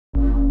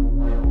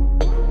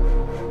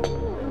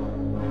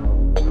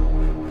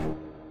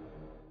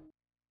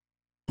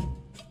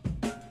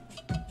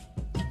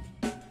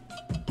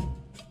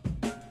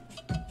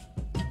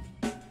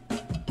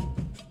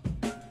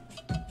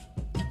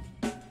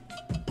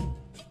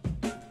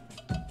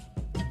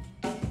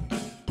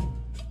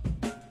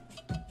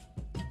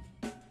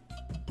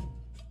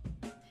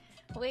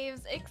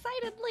waves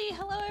excitedly.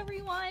 Hello,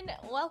 everyone.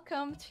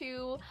 Welcome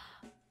to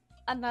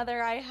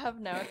another I Have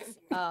Notes.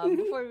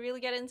 Before we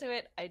really get into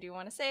it, I do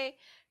want to say,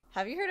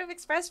 have you heard of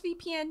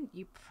ExpressVPN?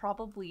 You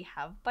probably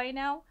have by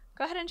now.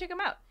 Go ahead and check them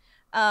out.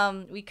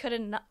 We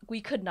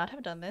could not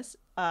have done this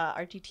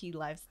RTT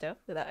live stuff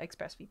without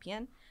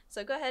ExpressVPN.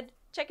 So go ahead,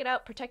 check it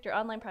out. Protect your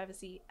online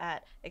privacy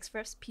at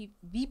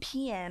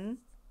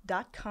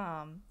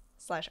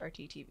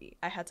expressvpn.com/RTTV.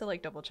 I had to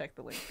double check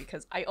the link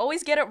because I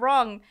always get it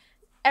wrong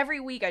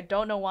every week. I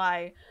don't know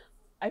why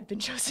I've been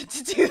chosen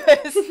to do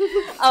this.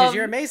 Because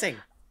you're amazing.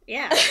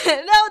 Yeah.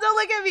 No, don't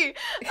look at me.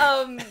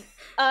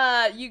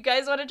 You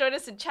guys want to join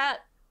us in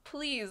chat?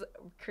 Please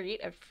create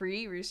a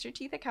free Rooster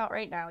Teeth account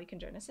right now. You can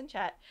join us in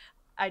chat.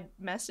 I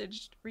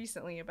messaged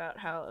recently about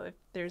how if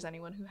there's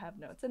anyone who have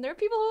notes, and there are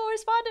people who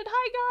responded.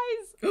 Hi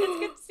guys, it's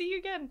good to see you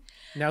again.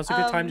 Now's a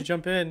good time to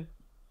jump in.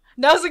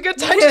 Now's a good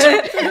time to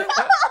jump in.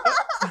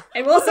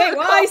 And we'll say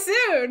why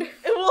soon.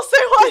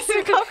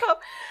 Come.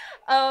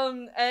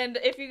 And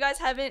if you guys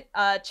haven't,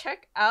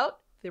 check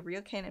out the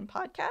Real Canon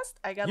podcast.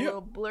 I got a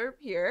little blurb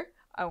here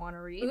I want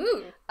to read.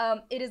 Ooh.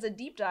 It is a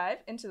deep dive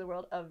into the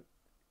world of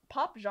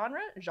pop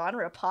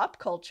pop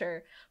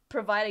culture,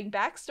 providing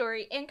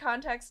backstory and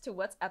context to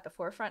what's at the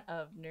forefront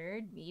of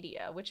nerd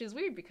media, which is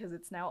weird because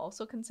it's now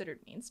also considered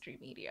mainstream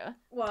media.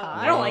 Well,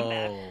 I don't like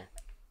that.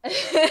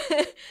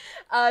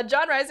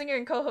 John Reisinger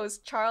and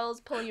co-host Charles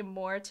Pulliam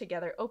Moore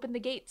together open the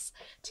gates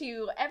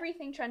to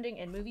everything trending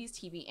in movies,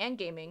 TV, and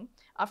gaming,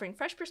 offering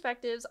fresh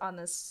perspectives on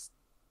the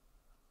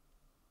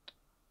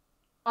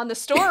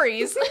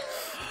stories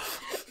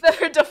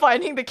that are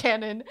defining the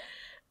canon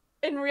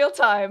in real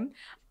time.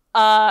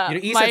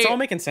 Yssa, it's all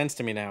making sense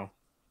to me now.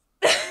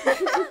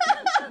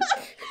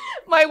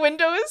 My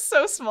window is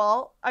so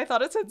small. I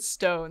thought it said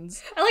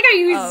stones. I like how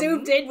you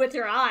zoomed in with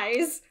your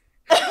eyes.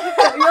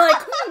 You're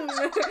like,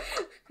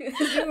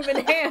 zoom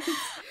enhance.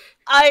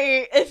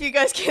 If you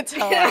guys can't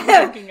tell, I'm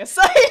drinking a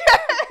cider.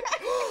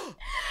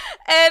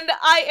 And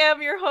I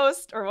am your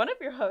host, or one of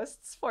your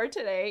hosts for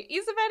today,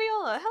 Yssa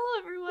Badiola. Hello,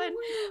 everyone.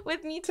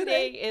 With me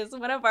today is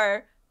one of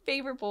our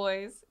favorite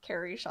boys,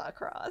 Kerry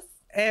Shawcross.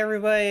 Hey,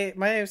 everybody.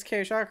 My name is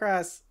Kerry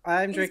Shawcross.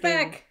 I'm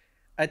drinking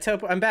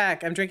I'm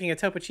back. I'm drinking a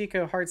Topo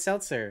Chico hard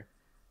seltzer.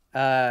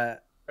 Are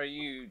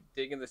you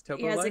digging this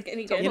Topo life?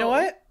 You know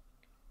what?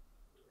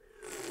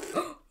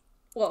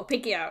 Whoa,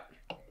 pinky out.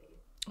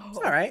 It's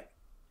all right.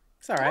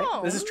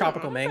 This is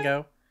tropical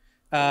mango.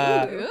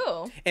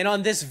 Ooh. And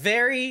on this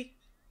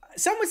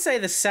some would say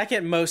the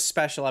second most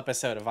special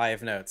episode of I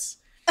Have Notes,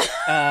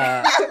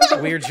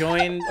 we are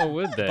joined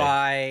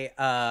by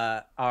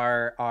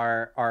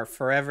our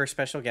forever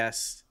special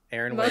guest,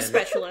 Erin. Most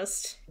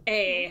specialist.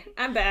 Hey,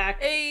 I'm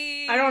back.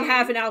 Hey. I don't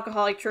have an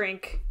alcoholic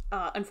drink,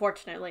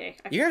 unfortunately.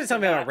 You're going to tell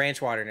me about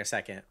ranch water in a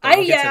second. I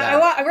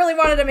really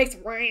wanted to make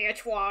some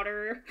ranch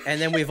water.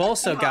 And then we've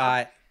also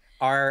got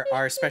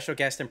our special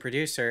guest and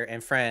producer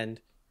and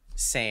friend,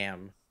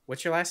 Sam.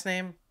 What's your last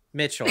name?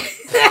 Mitchell.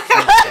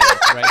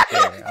 Right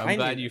there. I'm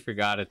glad you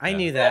forgot it, though. I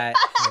knew that.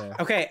 Yeah.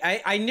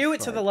 Okay, I knew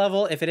it to the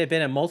level, if it had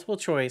been a multiple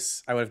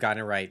choice, I would have gotten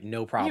it right.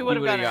 No problem. You would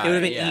have gotten it. It would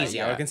have been easy.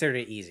 Yeah. I would have considered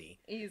it easy.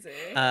 Easy.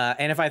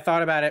 And if I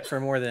thought about it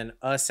for more than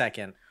a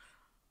second,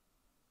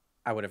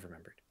 I would have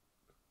remembered.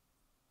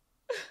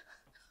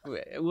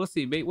 We'll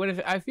see. What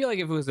if I feel like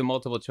if it was a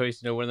multiple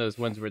choice, one of those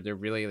ones where they're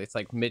really, it's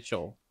like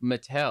Mitchell,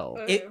 Mattel,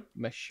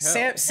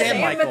 Michelle.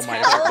 Sam Michael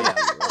might have been.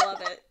 I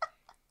love it.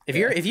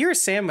 If you're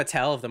Sam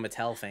Mattel of the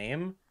Mattel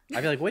fame,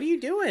 I'd be like, what are you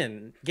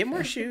doing? Get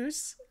more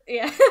shoes.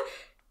 Yeah.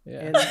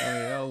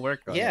 Yeah. I'll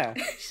work on it.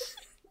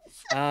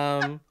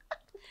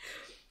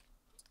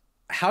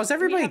 How's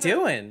everybody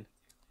doing?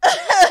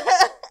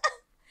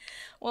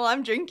 Well,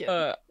 I'm drinking.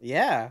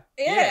 Yeah.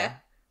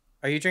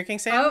 Are you drinking,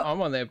 Sam? Oh. I'm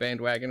on that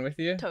bandwagon with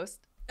you. Toast.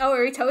 Oh,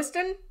 are we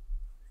toasting?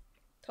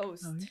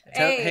 Toast.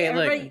 Hey,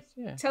 everybody,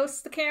 look.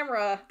 toast the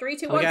camera. 3,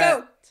 2, 1,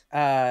 go.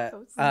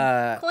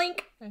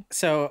 Clink.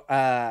 So,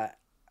 I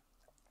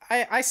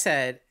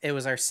said it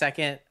was our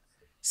second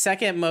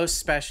most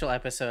special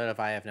episode of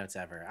I Have Notes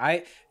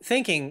ever.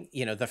 Thinking,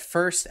 the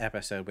first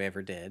episode we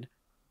ever did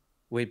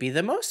would be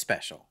the most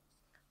special,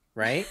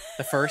 right?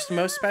 The first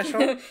most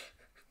special.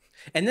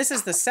 And this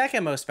is the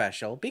second most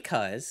special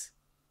because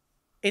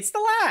it's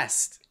the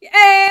last.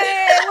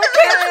 Hey,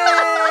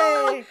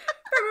 Yay!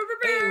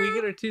 Hey, we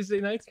get our Tuesday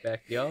nights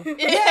back, y'all.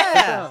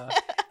 Yeah.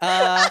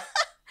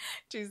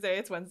 Tuesday,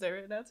 it's Wednesday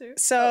right now too.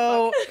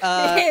 So,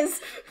 it is.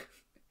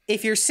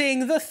 If you're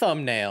seeing the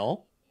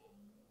thumbnail,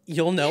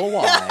 you'll know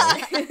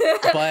why.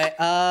 But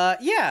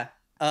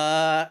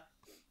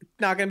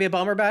not gonna be a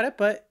bummer about it.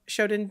 But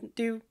show didn't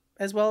do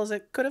as well as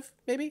it could have,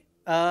 maybe.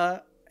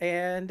 And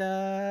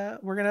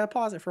we're gonna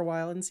pause it for a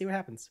while and see what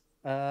happens.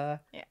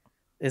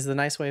 Is the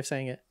nice way of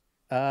saying it.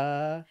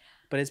 But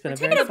it's been a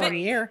very fun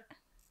year.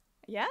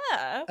 Yeah.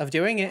 Of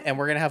doing it, and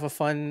we're gonna have a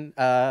fun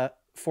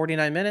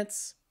 49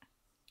 minutes.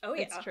 Oh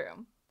yeah, it's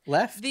true.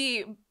 Left.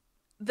 The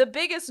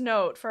biggest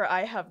note for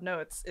I Have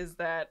Notes is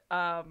that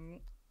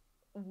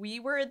we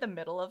were in the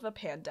middle of a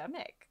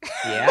pandemic.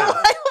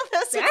 Yeah.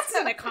 That's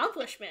an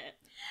accomplishment.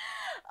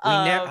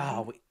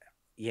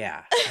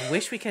 Yeah, I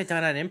wish we could have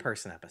done an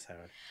in-person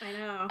episode. I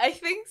know. I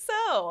think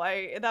so.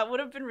 That would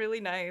have been really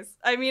nice.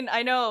 I mean,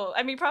 I know.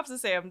 I mean, props to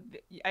Sam.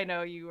 I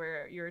know you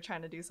were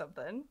trying to do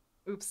something.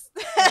 Oops.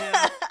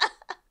 Yeah.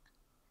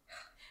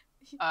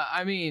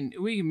 I mean,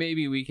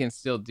 we can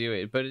still do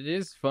it, but it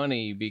is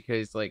funny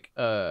because like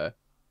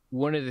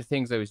one of the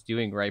things I was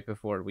doing right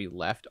before we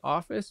left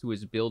office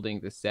was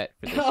building the set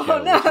for the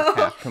show, which is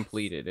half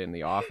completed in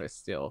the office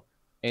still.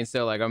 And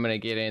so like I'm gonna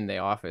get in the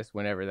office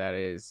whenever that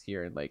is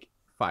here in like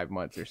 5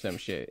 months or some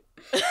shit.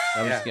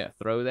 I'm just gonna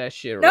throw that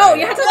shit No, right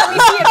you out. have to let me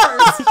see it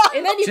first,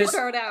 and then you can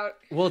throw it out.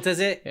 Well,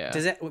 does it?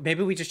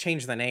 Maybe we just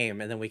change the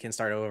name and then we can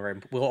start over.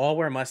 And we'll all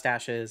wear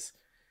mustaches,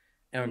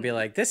 and we'll be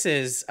like, "This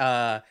is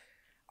I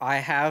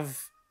have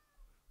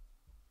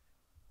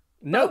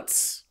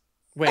notes."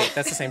 Wait,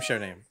 that's the same show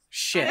name.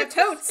 Shit. I have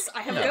totes.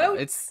 I have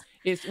goats.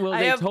 It's well,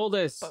 they told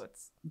us.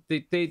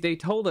 They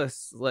told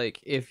us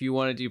like if you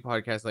want to do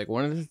podcasts, like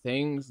one of the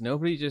things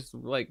nobody just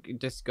like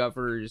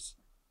discovers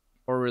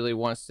or really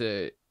wants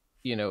to,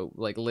 you know,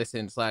 like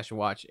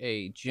listen/watch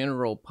a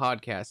general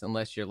podcast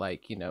unless you're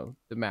like, you know,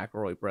 the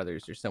McElroy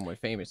brothers or someone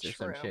famous or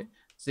some shit.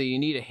 So you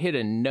need to hit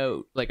a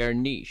note, like our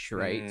niche,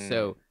 right?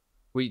 So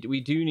we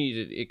do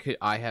need it.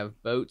 I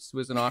have boats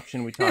was an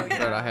option we talked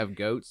about. I have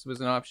goats was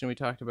an option we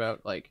talked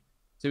about. Like,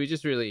 so we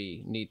just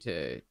really need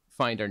to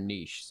find our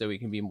niche so we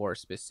can be more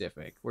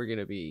specific. We're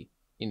gonna be,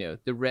 you know,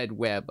 the red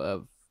web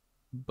of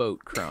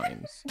boat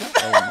crimes.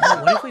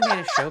 What if we made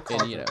a show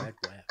called The Red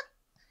Web?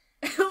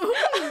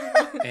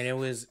 And it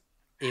was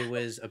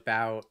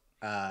about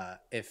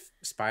if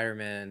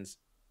Spider-Man's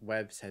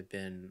webs had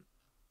been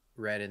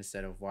red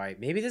instead of white.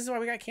 Maybe this is why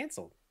we got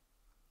canceled.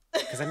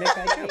 Because I make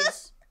bad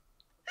jokes.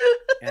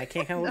 And I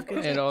can't come up with good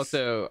jokes. And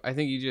also, I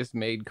think you just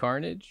made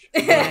Carnage.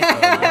 Yeah,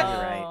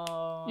 you're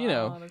right. You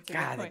know.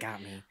 God, that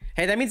got me.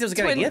 Hey, that means it was a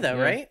good idea though,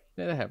 right?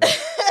 Yeah, that happened.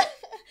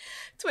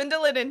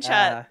 Twindlin in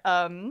chat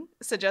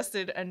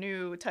suggested a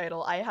new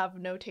title, I Have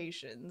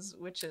Notations,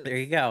 which is... There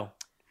you go.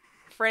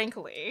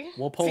 Frankly.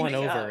 We'll pull one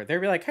over.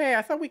 They'll be like, hey,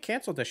 I thought we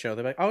canceled the show.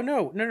 They're like, oh,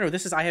 no,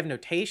 this is I Have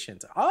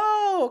Notations.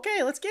 Oh,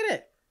 okay, let's get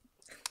it.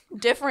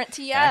 Different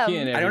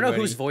TM. I don't know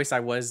whose voice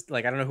I was.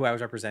 Like, I don't know who I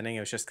was representing. It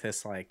was just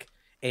this, like,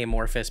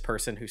 amorphous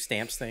person who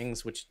stamps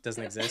things, which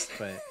doesn't exist.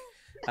 But,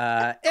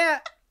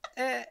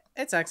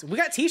 it's excellent. We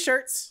got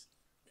T-shirts.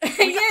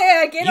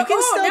 Yeah, get you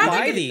can still now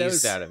buy these.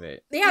 Those out of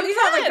it. Yeah, these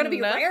are like going to be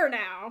rare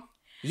now.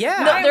 Yeah.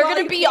 No, they're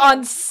going to be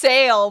on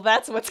sale.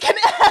 That's what's going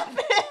to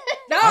happen.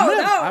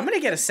 I'm gonna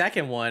get a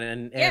second one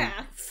and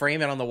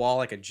frame it on the wall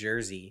like a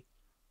jersey.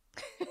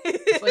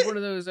 It's like one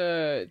of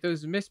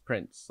those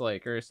misprints,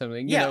 like or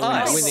something. You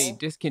know, when they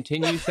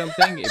discontinue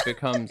something, it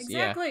becomes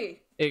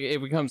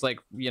it becomes like,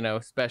 you know,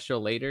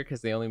 special later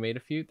because they only made a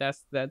few.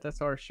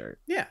 That's our shirt.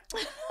 Yeah,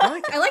 I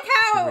like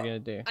how we're gonna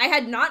do. I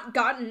had not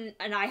gotten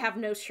an I Have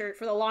No shirt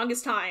for the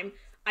longest time.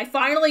 I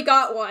finally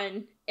got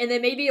one, and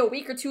then maybe a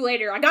week or two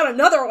later, I got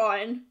another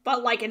one,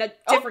 but like in a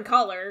different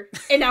color,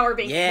 and now we're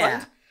being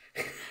informed.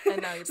 So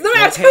now I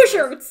have two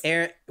shirts.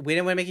 Aaron, we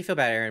didn't want to make you feel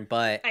bad, Aaron,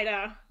 but I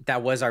know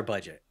that was our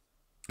budget.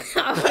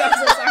 I'm so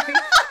sorry.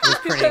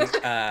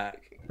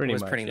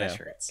 Printing the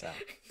shirts. So,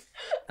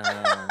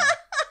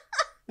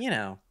 you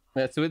know,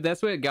 that's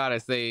what got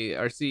us.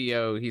 Our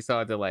CEO, he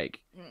saw the like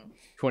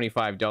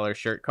 $25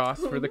 shirt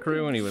cost for the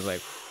crew, and he was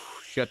like,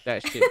 "Shut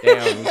that shit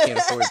down. We can't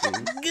afford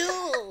these."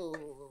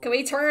 Can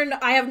we turn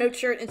I Have No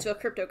shirt into a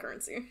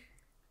cryptocurrency?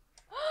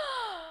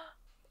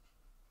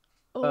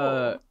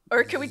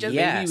 Or can we just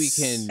maybe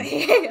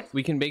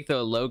we can make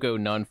the logo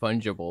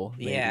non-fungible.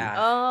 Maybe. Yeah.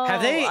 Oh,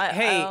 have they?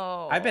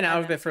 I've been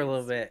out of it for a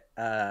little bit.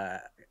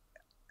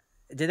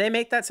 Did they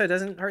make that so it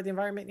doesn't hurt the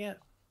environment yet?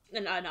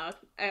 No.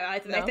 I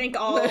think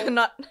all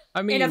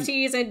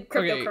NFTs and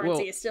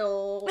cryptocurrency is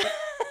still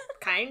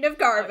kind of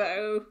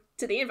garbo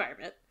to the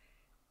environment.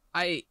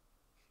 I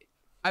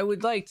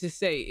would like to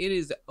say it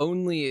is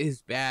only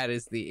as bad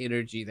as the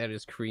energy that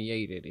is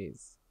created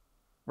is,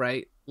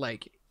 right?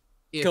 Like,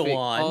 if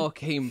all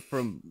came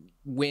from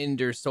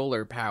wind or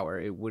solar power,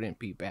 it wouldn't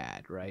be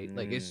bad, right?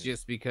 Like, it's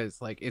just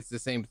because, like, it's the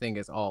same thing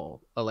as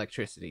all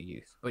electricity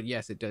use. But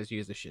yes, it does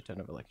use a shit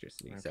ton of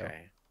electricity. Okay. So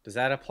does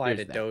that apply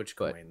to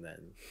Dogecoin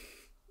then?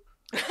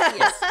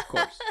 Yes, of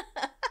course.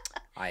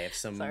 I have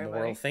some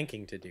moral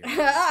thinking to do.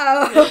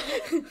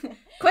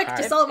 Quick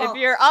to solve. If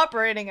you're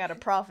operating at a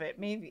profit,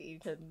 maybe you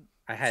can.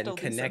 I hadn't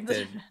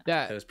connected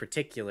those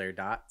particular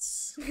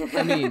dots.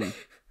 I mean,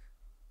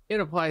 it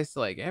applies to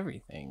like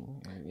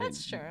everything.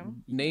 That's true.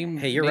 Name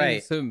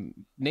right.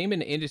 Name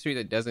an industry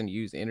that doesn't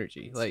use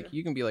energy. Like true.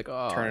 You can be like,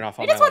 oh, turn it off.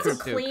 He just wants some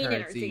clean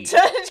energy.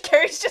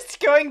 Kerry's just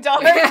going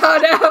dark. Oh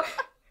no!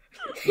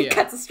 He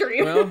cuts the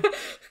stream. Well,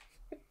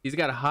 he's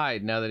got to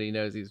hide now that he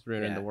knows he's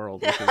ruining the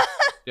world with his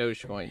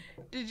Dogecoin.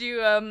 Did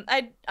you?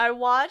 I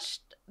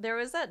watched. There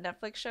was that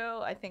Netflix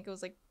show. I think it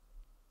was like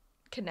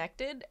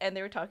Connected, and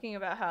they were talking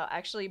about how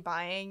actually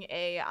buying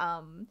a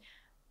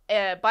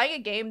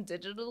game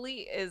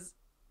digitally is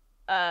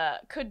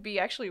could be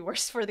actually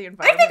worse for the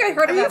environment. I think I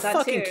heard about that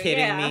too. Are you fucking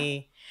kidding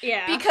me?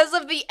 Yeah. Because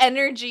of the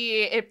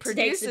energy it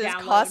produces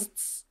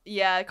costs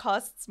Yeah, it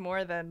costs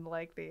more than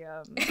like the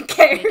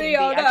Kerry, making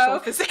oh the actual no.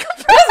 physical This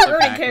is product. ruining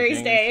packaging Carrie's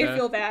and day. I stuff.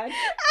 feel bad.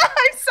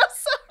 I'm so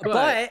sorry.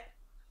 But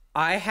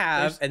I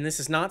have, There's- and this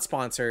is not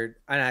sponsored,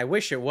 and I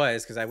wish it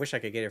was because I wish I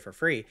could get it for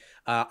free.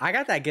 I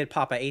got that Good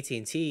Papa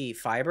AT&T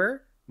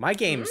fiber. My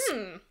game's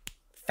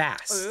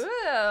fast. Ooh.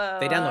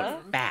 They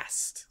download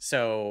fast.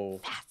 So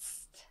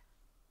fast.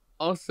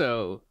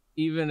 Also,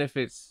 even if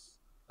it's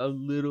a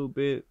little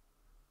bit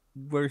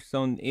worse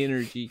on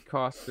energy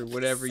costs or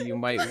whatever you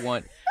might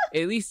want,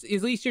 at least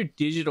your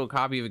digital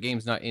copy of a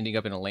game's not ending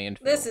up in a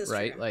landfill. This is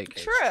right. true. Like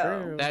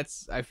True.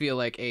 that's, I feel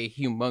like, a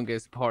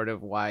humongous part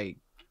of why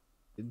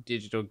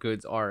digital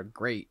goods are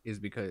great is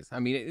because, I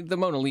mean, the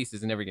Mona Lisa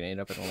is never going to end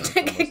up in a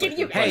landfill. most Can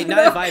you likely, hey, but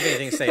not if I have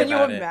anything to say Can you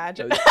about it.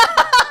 imagine?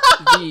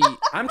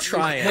 I'm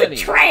trying. plenty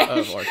Trash.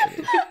 of art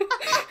to do.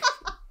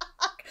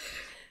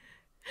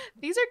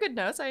 These are good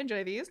notes. I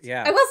enjoy these.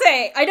 Yeah. I will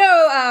say, I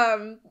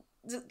know,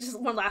 just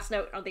one last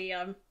note on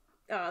the,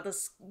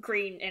 this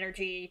green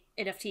energy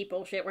NFT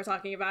bullshit we're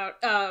talking about.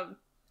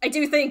 I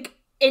do think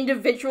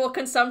individual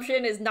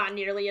consumption is not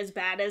nearly as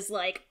bad as,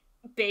 like,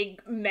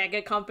 big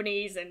mega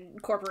companies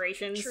and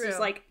corporations True. just,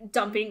 like,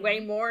 dumping way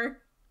more.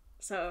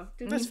 So,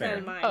 do That's keep that fair.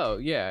 in mind. Oh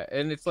yeah,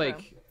 and it's True.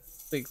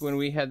 like when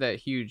we had that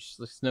huge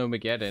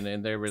Snowmageddon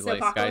and there were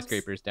like Snowpocalypse?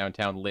 skyscrapers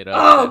downtown lit up.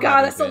 Oh that god,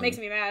 haven't that still been makes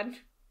me mad.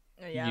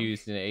 Yeah.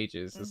 used in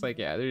ages. It's like,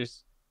 yeah,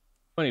 there's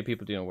plenty of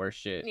people doing worse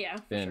shit Yeah,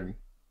 for than sure.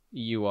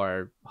 you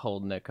are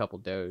holding a couple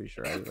Doge,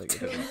 right? Like,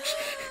 it doesn't,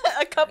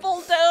 A couple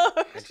dough.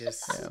 I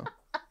just, yeah.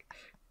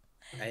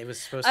 I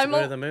was supposed to I'm go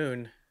a- to the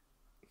moon,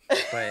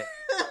 but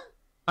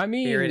I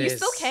mean, Here it You is.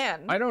 still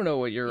can. I don't know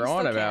what you're You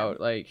on still about.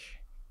 can. Like,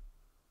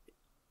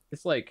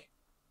 it's like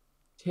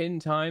 10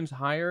 times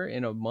higher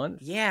in a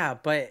month. yeah,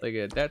 but Like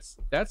that's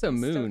a You still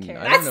moon. can.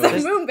 I That's don't know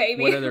the moon,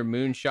 baby. what other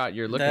moon shot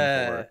you're looking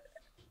for.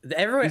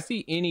 everyone, You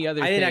see any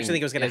other I didn't thing actually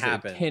think it was gonna as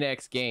happen, a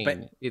 10x gain, but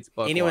it's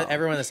buck anyone, wild.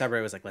 everyone in the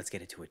subreddit was like, "Let's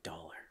get it to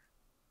 $1."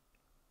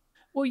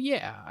 Well,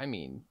 yeah, I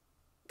mean,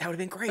 That would have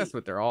been great. that's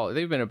what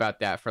they've been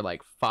about that for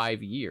like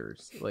 5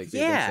 years. Like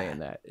they've Yeah. been saying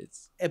that.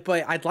 It's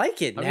But I'd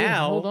like it I mean,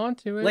 now. hold on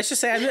to it. Let's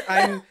just say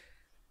I'm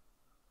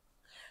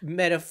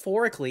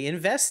metaphorically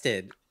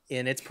invested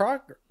in its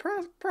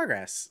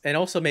progress, and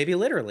also maybe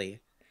literally.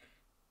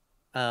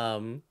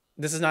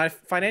 This is not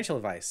financial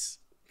advice.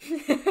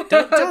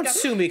 Don't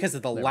sue me because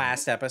of the Never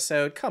last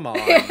episode. Come on,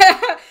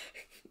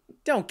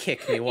 don't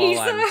kick me while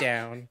I'm Yssa.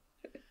 down.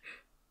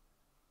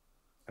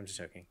 I'm just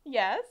joking.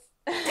 Yes.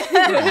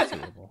 We're not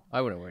suable.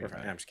 I wouldn't worry We're about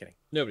fine. it. I'm just kidding.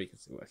 Nobody can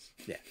sue us.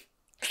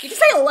 You just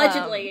say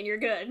allegedly and you're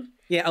good.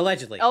 Yeah,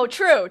 allegedly. Oh,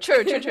 true.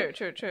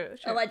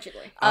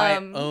 Allegedly. I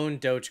own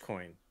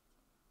Dogecoin.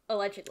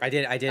 Allegedly. I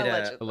did.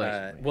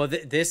 Allegedly. Well,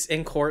 this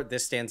in court,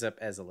 this stands up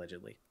as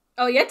allegedly.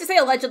 Oh, you have to say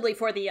allegedly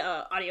for the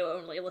audio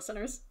only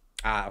listeners.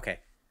 Ah, okay.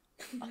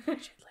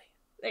 Allegedly.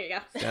 There you go.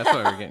 That's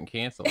why we're getting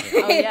canceled.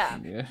 Oh yeah.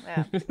 Yeah.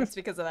 Yeah. That's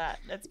because of that.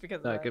 That's because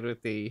of Not that. good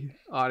with the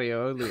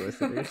audio only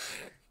listeners.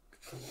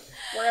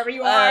 Wherever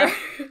you are.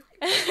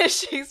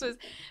 She was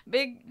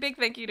big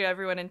thank you to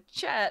everyone in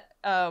chat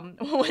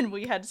when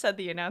we had said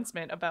the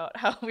announcement about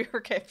how we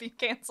were being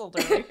canceled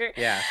earlier.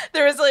 Yeah.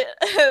 There was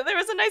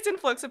a nice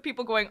influx of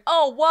people going,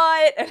 "Oh,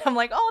 what?" And I'm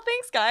like, "Oh,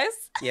 thanks,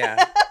 guys."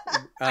 Yeah.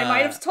 I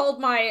might have told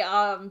my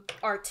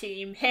our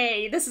team,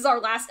 hey, this is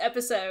our last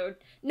episode.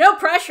 No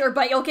pressure,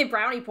 but you'll get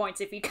brownie points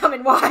if you come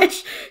and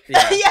watch.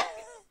 Yeah. Yeah.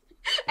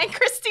 And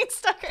Christine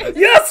Stucker.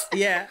 Yes!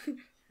 Yeah.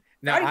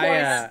 No,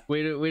 Brownie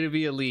Way to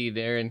be a lead,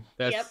 Erin.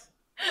 That's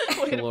Yep.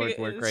 Way to be- Lord's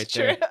work it's right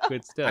true. there.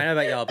 Good stuff. I know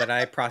about y'all, but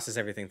I process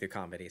everything through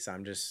comedy, so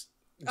I'm just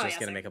Oh, yeah,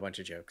 gonna same. make a bunch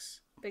of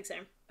jokes. Big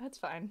Sam. That's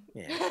fine.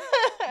 Yeah.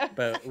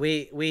 But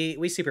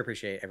we super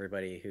appreciate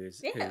everybody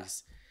who's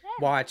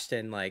watched,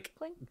 and like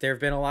Clink. there have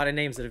been a lot of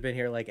names that have been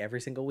here like every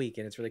single week,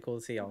 and it's really cool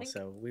to see y'all. Clink.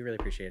 So we really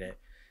appreciate it.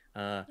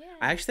 I Yeah.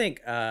 actually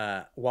think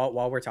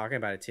while we're talking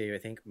about it too, I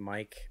think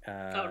Mike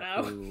Oh,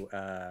 no. who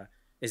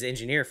is the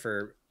engineer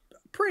for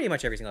pretty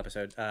much every single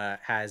episode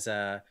has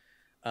a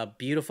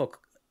beautiful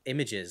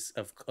images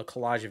of a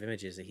collage of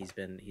images that he's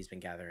been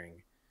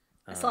gathering.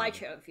 A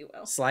slideshow, if you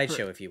will.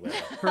 Slideshow, if you will.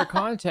 For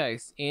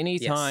context,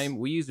 anytime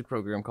we use a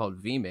program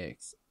called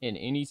vMix, and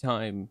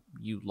anytime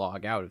you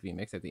log out of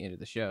vMix at the end of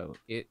the show,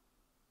 it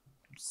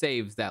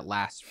saves that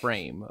last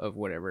frame of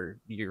whatever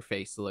your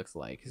face looks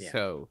like. Yeah.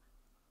 So,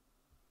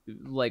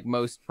 like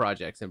most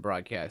projects in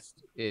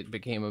broadcast, it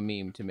became a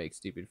meme to make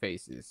stupid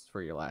faces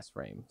for your last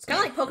frame. It's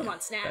kind of like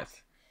Pokemon Snap.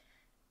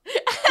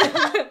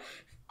 That's-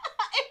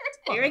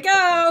 Here we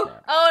go.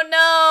 Oh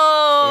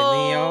no!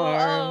 In the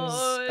arms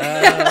Oh, of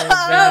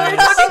no, we're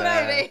talking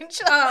about Yssa.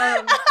 Angel.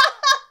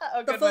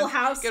 Oh, The good Full one.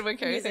 House Good one,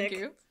 Kerry. music. Thank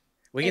you.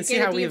 We can And see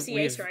get a how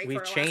DMCA strike for we've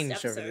our last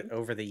changed episode.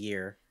 over the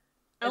year.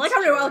 I like It's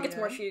how Noel true, gets yeah.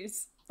 more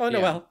shoes. Oh, Yeah.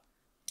 Noel.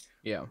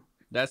 Yeah,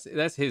 that's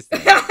his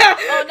thing.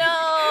 Oh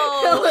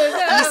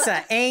no!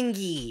 Yssa,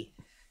 Angie.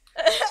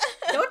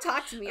 Don't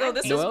talk to me. Oh, I'm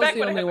this angry. was Noel's back the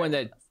when I only had one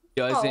that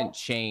doesn't Oh.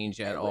 change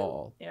at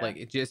all. Yeah. Like,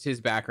 it's just his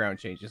background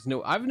changes.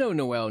 No, I've known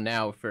Noel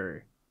now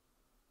for,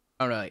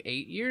 I don't know, like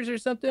 8 years or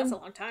something. That's a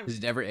long time.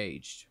 He's never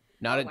aged.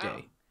 Not Oh, a wow.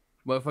 day.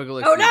 Motherfucker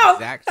looks Oh, the no!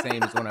 exact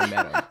same as when I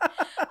met him.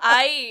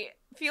 I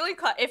feel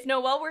if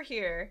Noelle were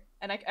here,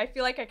 and I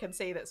feel like I can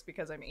say this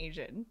because I'm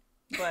Asian,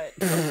 but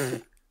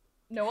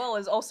Noelle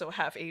is also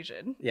half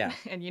Asian. Yeah.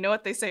 And you know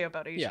what they say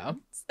about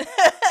Asians.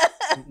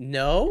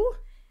 No?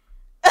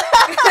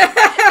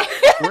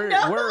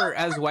 We're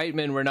as white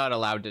men, we're not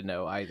allowed to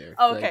know either.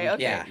 Okay, we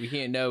okay. can't- We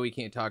can't know. We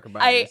can't talk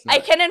about it. I It's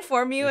not- can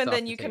inform you, it's and off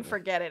then the you can table.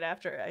 forget it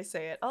after I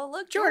say it. Oh,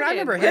 look, Jordan, I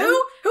remember him. Who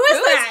is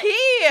that?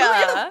 he?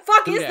 Who the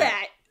fuck is Yeah.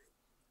 that?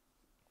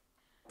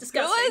 Who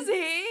Disgusting. is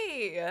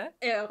he?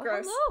 Ew,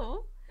 gross.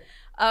 Oh,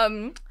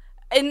 no.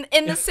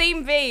 In the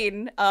same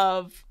vein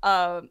of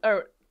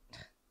or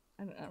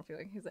I don't feel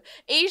like he's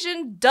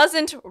Asian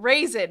doesn't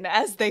raisin,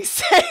 as they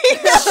say.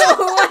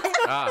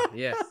 Ah,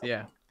 yes,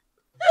 yeah.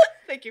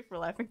 Thank you for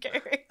laughing,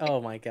 Kerry. Oh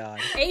my god.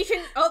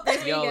 Asian. Oh,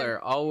 there's me Y'all again. are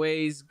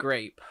always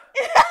grape.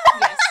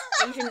 Yes,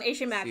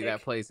 Asian magic. See,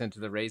 that plays into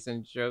the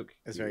raisin joke.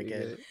 That's very You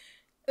good. get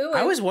it? Ooh,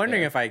 I was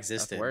wondering Yeah. if I That's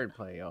existed.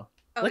 wordplay, y'all.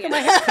 oh, Look yeah. at my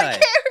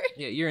haircut.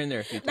 Yeah, you're in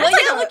there a few times. Well,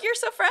 That's yeah, like look, you're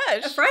so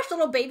fresh. A fresh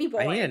little baby boy.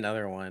 I need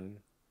another one.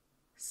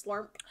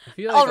 Slurp. I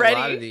feel like a lot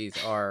Already? of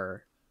these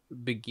are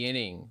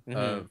beginning Mhm.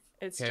 of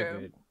It's COVID.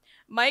 true.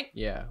 Mike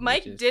Yeah.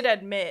 Mike which is- did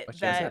admit which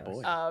is that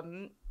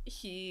that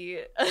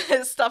he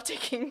stopped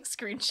taking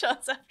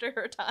screenshots after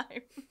her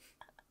time.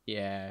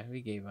 Yeah,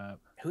 we gave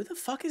up. Who the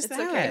fuck is It's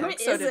that? okay. Who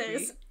So is did we.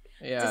 this?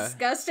 Yeah.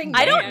 Disgusting.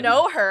 I don't man.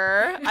 know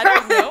her. I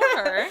don't know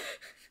her.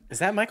 Is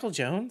that Michael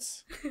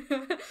Jones?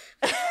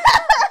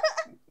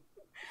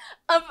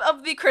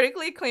 Of the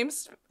critically acclaimed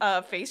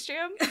Face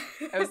Jam.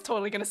 I was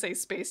totally gonna say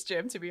Space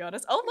Jam, to be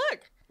honest. Oh,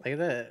 look. Look at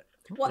that.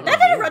 Well, Look that at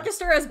didn't you.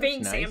 register as being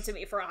That's Sam nice. to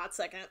me for a hot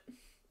second.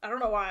 I don't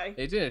know why.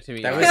 It did it to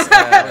me. That I was, like,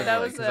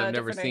 that was because a I've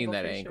never different seen angle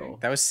that for angle. sure.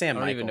 That was Sam I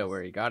don't Michaels. even know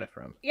where he got it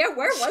from. Yeah,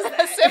 where was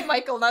that? Sam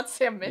Michael, not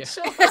Sam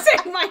Mitchell.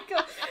 Sam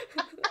Michael.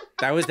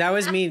 That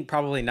was me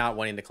probably not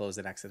wanting to close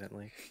it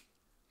accidentally.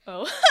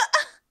 Oh.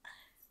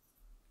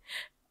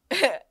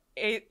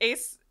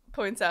 Ace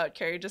points out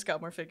Kerry just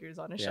got more figures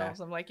on his Yeah. shelves.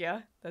 I'm like,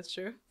 yeah, that's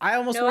true. I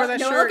almost wore that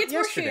Noah shirt gets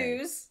yesterday. more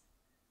shoes.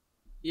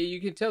 Yeah,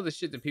 you can tell the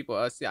shit that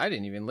people. See, I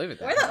didn't even live at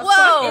that. Where the house.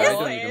 fuck Whoa! is I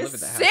don't even live at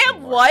this? that house Sam,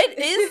 anymore. what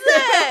is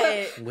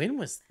that? When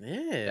was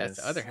this? That's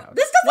the other house.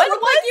 This doesn't When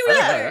look was like you Oh, no,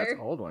 either. that's an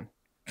old one.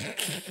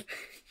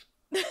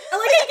 I like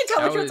how you can tell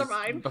That which ones was are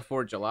mine.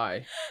 before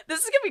July. This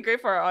is gonna be great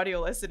for our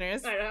audio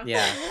listeners. I know.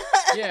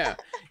 Yeah.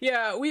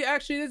 Yeah. We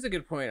actually, that's a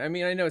good point. I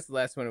mean, I know it's the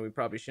last one and we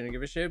probably shouldn't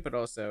give a shit, but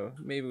also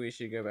maybe we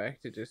should go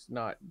back to just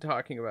not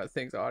talking about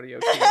things audio.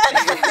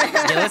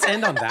 Yeah, let's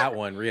end on that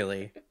one,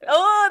 really.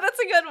 Oh, that's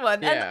a good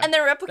one. Yeah. And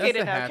they're That's replicated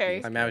the now, Kerry.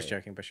 happiest. I mean, I was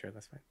joking, but sure,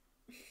 that's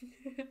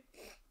fine.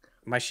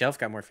 My shelf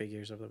got more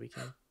figures over the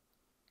weekend.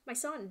 My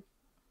son.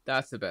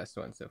 That's the best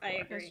one so far. I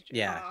agree.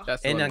 Yeah. Aw.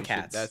 That's the End one on we should-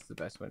 cats. That's the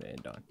best one to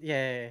end on.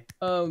 Yay.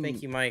 Thank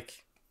Thank you, Mike.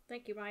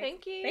 Thank you, Mike.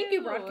 Thank you. Thank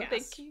you, broadcast.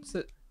 Thank you.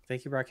 So,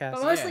 Thank you, broadcast.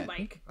 But mostly yeah,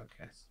 Mike.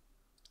 podcast.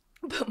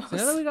 But So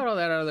now that we got all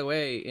that out of the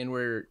way and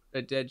we're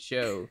a dead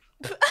show,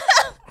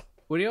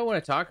 what do y'all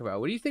want to talk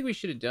about? What do you think we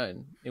should have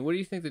done? And what do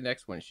you think the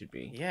next one should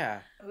be? Yeah.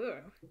 Ooh.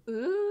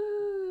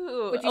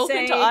 Ooh, Would you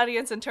open to say-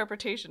 audience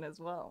interpretation as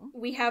well.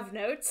 We have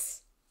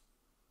notes.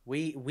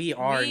 We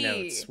are We-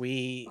 notes.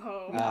 We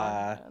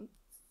Oh,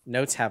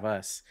 notes have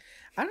us.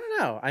 I don't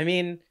know. I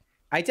mean,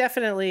 I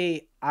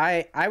definitely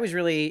I was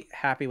really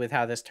happy with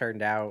how this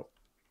turned out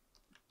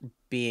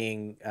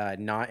being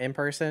not in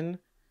person,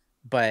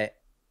 but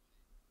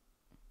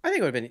I think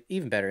it would have been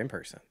even better in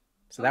person.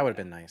 So that would have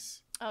been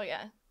nice. Oh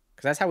yeah.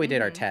 Because that's how we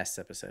did our Mhm. test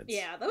episodes.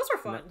 yeah, those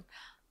were fun.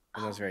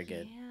 And that was very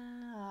good. Yeah.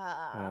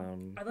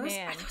 Are those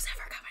Man.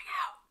 ever coming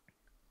out?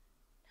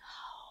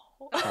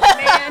 Oh, Oh,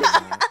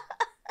 man.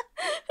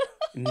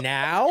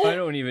 Now? I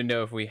don't even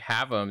know if we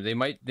have them. They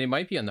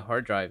might be on the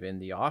hard drive in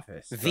the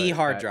office. The but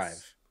hard that's-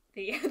 drive.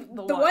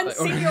 The one. one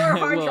singular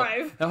hard Well,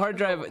 drive.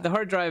 The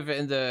hard drive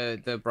in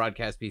the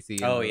broadcast PC.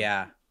 in Oh the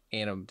yeah.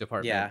 Anim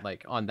department. Yeah.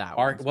 Like on that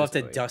We'll one. have to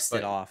specifically. dust it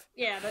But- off.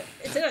 Yeah, but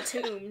it's in a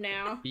tomb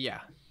now.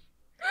 Yeah.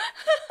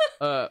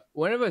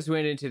 One of us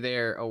went into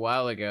there a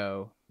while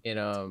ago,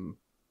 and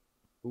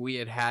we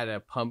had a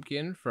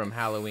pumpkin from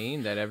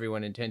Halloween that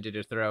everyone intended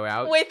to throw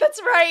out. Wait,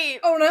 that's right.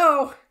 Oh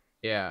no!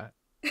 Yeah,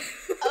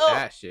 Oh,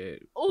 that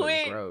shit was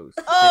wait. gross.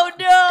 oh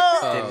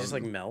no. Did it just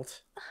like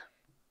melt?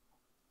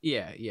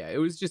 Yeah. It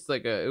was just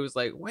like it was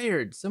like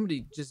weird.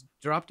 Somebody just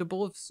dropped a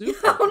bowl of soup.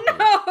 over here.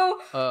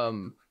 Oh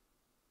no!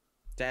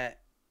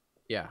 That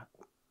Yeah.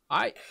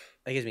 I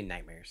gives me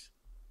nightmares.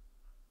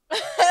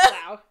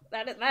 Wow,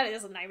 that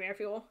is a nightmare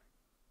fuel.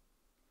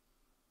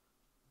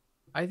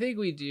 think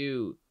we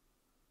do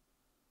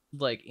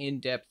like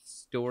in-depth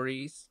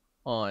stories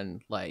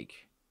on like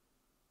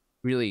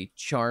really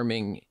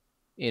charming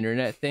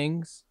internet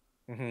things.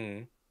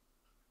 Mm-hmm.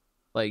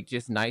 Like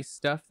just nice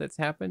stuff that's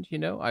happened, you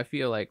know. I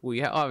feel like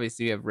we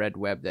obviously have Red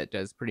Web that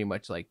does pretty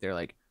much like they're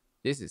like,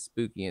 this is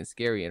spooky and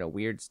scary and a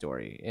weird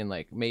story, and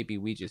like maybe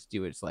we just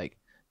do it's like,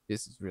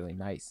 this is really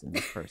nice and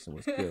this person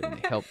was good and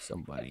they helped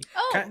somebody.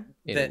 Oh, And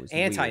The it was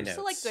weird. anti-notes.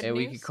 So, like, good And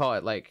we news? could call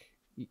it like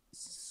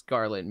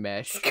Scarlet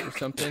Mesh or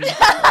something. Like,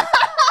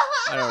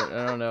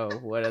 I don't know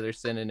what other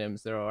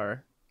synonyms there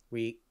are.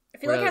 We I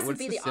feel like it has to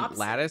be the scent? opposite.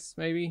 Lattice,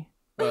 maybe.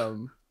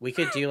 We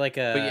could do like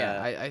a But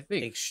yeah, I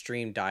think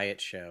extreme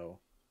diet show.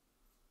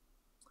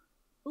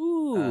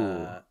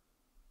 Ooh.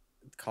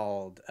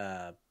 Called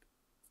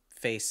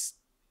Face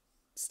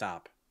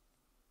Stop.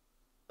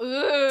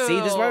 Ooh. See,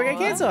 this is why we got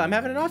canceled. I'm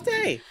having an off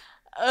day.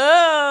 I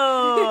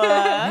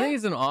Oh. think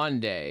it's an on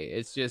day.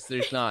 It's just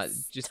there's not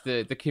just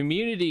the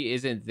community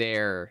isn't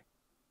there.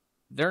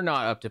 They're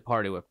not up to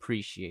par to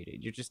appreciate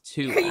it. You're just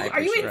too.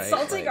 Are you right?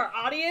 insulting Like, our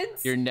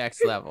audience? your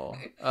next level.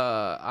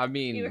 I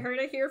mean, You heard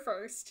it here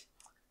first.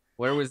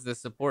 where was the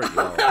support,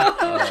 y'all?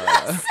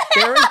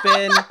 There has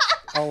been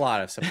a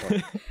lot of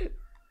support.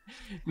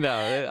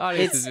 No, the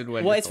audience has been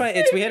wonderful. Well, it's fine.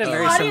 We had a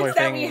very The similar audience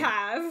that thing. we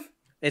have.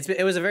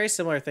 It was a very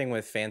similar thing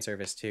with fan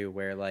service too,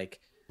 where like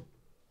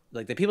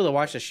the people that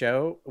watched the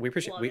show,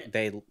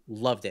 they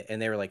loved it,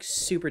 and they were like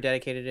super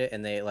dedicated to it,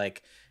 and they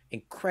like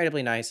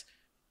incredibly nice.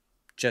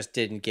 Just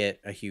didn't get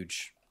a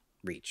huge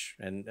reach,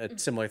 and a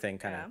similar thing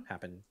kind of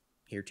happened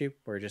here too.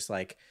 Where just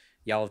like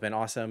y'all have been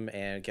awesome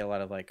and get a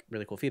lot of like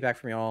really cool feedback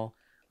from y'all.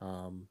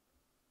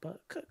 But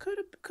could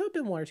have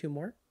been one or two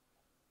more.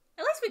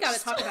 At least we got to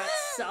talk about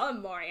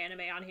some more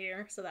anime on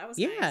here, so that was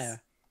nice.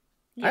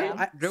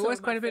 Yeah. There was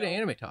quite a bit of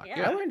anime talk.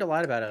 Yeah. I learned a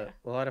lot about a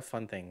lot of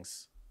fun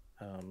things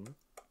from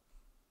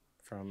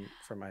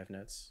I Have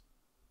Notes.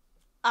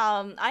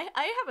 I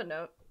have a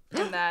note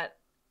in that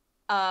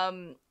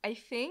I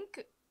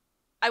think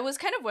I was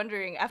kind of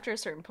wondering after a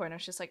certain point, I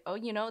was just like, oh,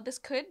 this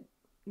could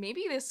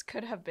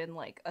have been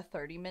like a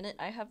 30-minute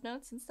I Have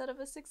Notes instead of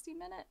a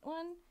 60-minute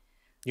one.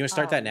 You want to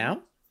start that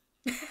now?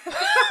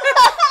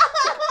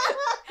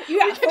 You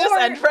got We can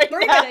just end right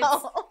 3 now.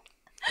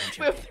 minutes.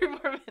 We have 3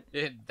 more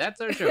minutes.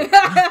 That's our show.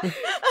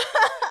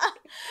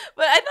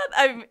 But I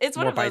thought it's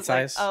one More of those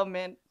like, bite-size? oh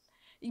man,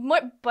 more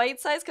bite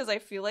size, because I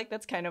feel like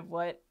that's kind of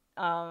what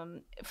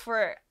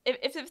for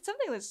if it's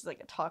something that's like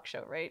a talk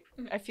show, right?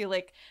 I feel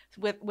like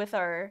with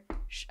our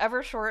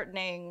ever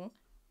shortening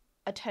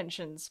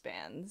attention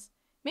spans,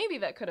 maybe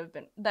that could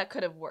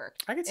have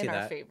worked. I could see in our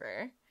that.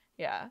 favor.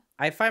 Yeah.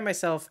 I find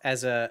myself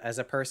as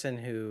a person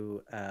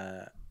who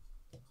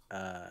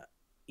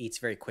eats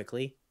very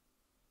quickly.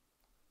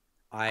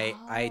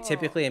 I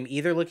typically am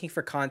either looking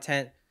for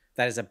content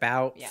that is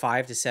about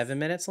 5 to 7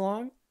 minutes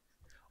long,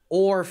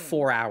 or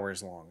 4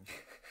 hours long.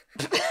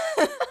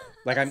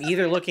 Like I'm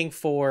either looking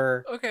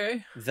for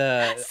Okay.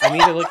 I'm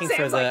either looking for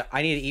Sam's like-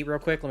 I need to eat real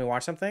quick, let me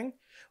watch something,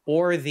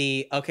 or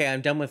okay,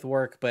 I'm done with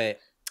work, but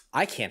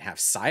I can't have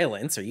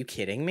silence. Are you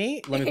kidding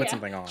me? Let me put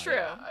something on.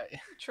 True.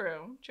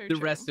 The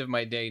rest of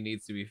my day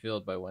needs to be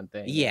filled by one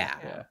thing. Yeah.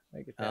 Yeah.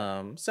 I get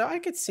that. So I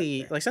could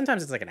see like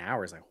sometimes it's like an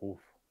hour. It's like, oh,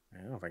 I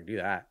don't know if I can do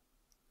that.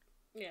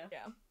 Yeah.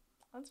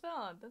 That's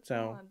valid. That's So-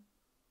 valid.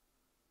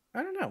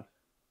 I don't know.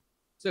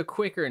 So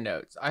quicker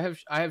notes. I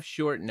have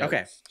short notes.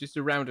 Okay. Just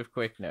a round of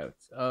quick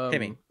notes.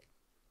 Hit me.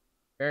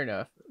 Fair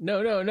enough.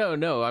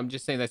 No. I'm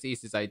just saying that's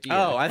Issa's idea.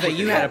 Oh, I thought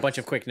you had a bunch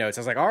of quick notes.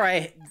 I was like, all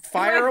right,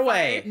 fire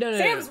away. No.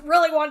 Sam's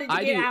really wanted to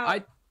I get do.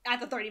 out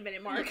at the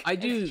 30-minute mark. I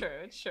do.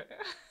 It's true.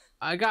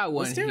 I got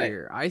one Let's do it.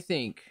 here. I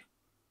think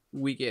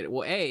we get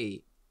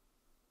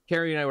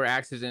Kerry and I were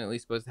accidentally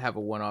supposed to have a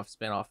one-off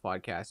spin-off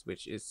podcast,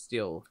 which is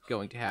still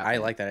going to happen. I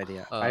like that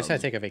idea. I just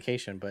had to take a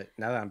vacation, but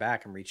now that I'm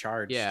back, I'm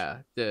recharged. Yeah,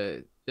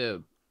 the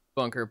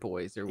Bunker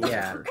Boys or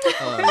whatever.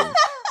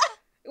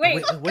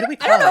 Wait, what do we I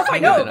call don't know it? if I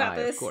Hang know on, about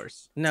this. Of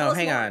course. Tell No, us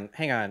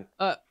hang on.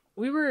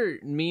 We were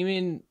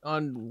memeing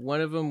on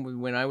one of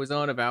them when I was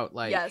on about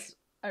like Yes,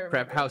 I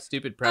remember. how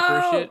stupid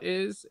prepper Oh. shit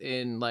is,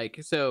 and like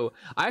so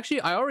I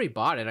already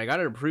bought it. I got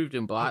it approved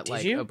and bought did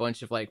like you? a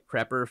bunch of like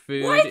prepper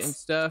food What? and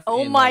stuff.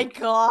 Oh and, my like,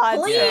 god.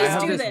 Please yeah, I do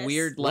have this this.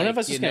 weird like One of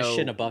us is gonna know, shit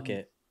in a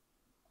bucket.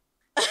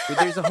 but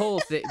there's a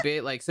whole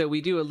bit like so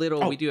we do a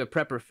little Oh. we do a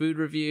prepper food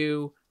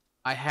review.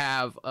 I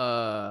have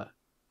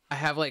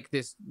like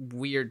this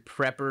weird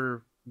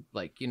prepper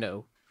like you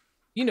know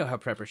how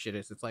prepper shit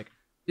is. It's like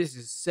this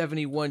is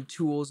 71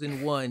 tools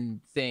in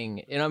one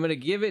thing, and I'm gonna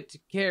give it to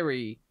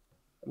Kerry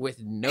with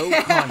no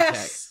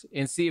context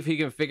and see if he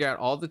can figure out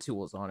all the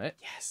tools on it.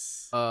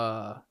 Yes.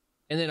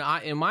 And then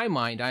in my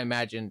mind, I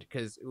imagined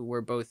because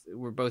we're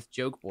both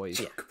joke boys.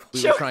 Yeah. We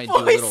were Joke trying to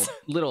do boys.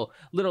 a little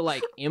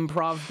like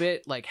improv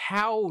bit. Like,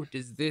 how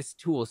does this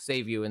tool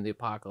save you in the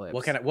apocalypse?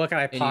 What can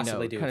I And,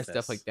 possibly do kind with of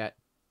stuff this? like that.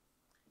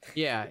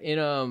 Yeah,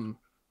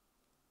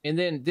 and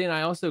then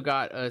I also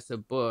got us a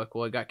book.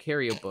 Well, I got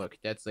Kerry a book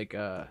that's like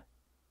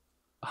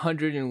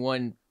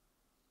 101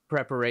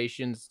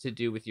 preparations to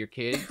do with your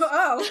kids.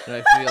 Oh. And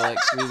I feel like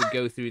we would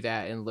go through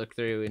that and look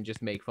through and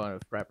just make fun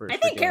of preppers. I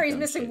for think doing Carrie's dumb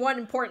missing shit. one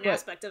important But-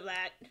 aspect of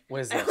that.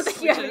 What is I don't this?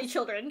 think you have any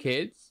children.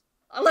 Kids?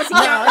 Unless you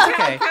No, count, it's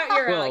okay. count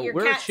Well, your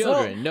we're cat.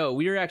 children. No,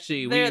 we're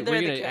actually They're we're the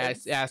gonna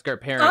kids. ask our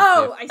parents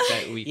Oh, if I see.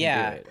 that we can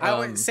Yeah, do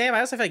it. Sam. I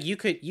also feel like you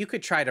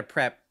could try to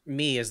prep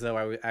me as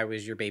though I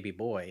was your baby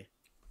boy.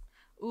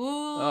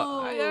 Ooh.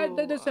 Yeah,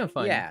 that does sound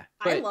fun. Yeah,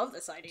 I but love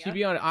this idea. to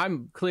be honest,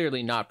 I'm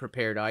clearly not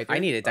prepared either. I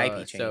need a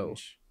diaper So,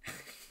 change.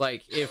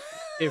 like, if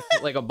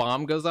like a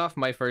bomb goes off,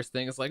 my first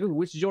thing is like, ooh,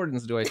 which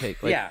Jordans do I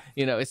take? Like, Yeah.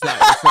 it's not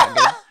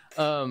good.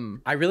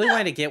 I really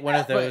wanted to get one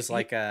of those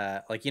like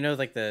you know,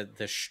 like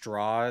the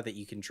straw that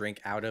you can drink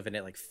out of and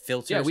it like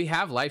filters. Yeah, we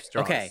have life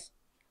straws. Okay.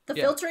 The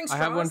filtering straws.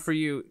 I have one for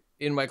you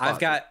in my closet. I've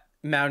got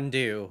Mountain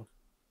Dew.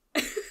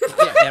 Yeah.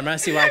 Yeah, I'm gonna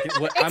see what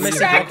I'm gonna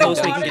see how close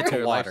we can get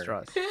to water.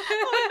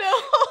 Oh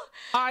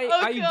no.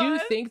 I do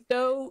think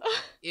though,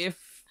 if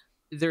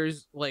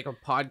there's like a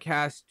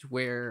podcast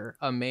where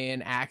a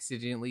man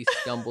accidentally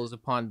stumbles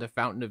upon the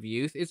fountain of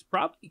youth, it's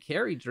probably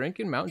Kerry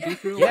drinking Mountain Dew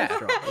through a life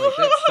straw. Like,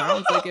 that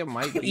sounds like it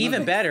might be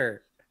Even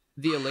better.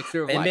 The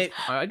elixir of life.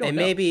 I don't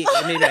know. Maybe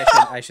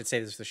I should say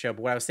this for the show,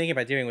 but what I was thinking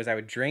about doing was I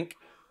would drink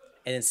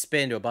and then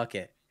spit into a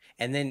bucket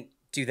and then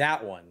do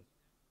that one.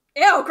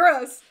 Ew,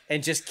 gross.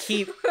 And just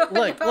keep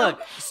look.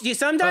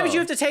 Sometimes you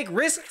have to take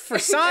risk for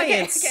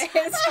science. Okay,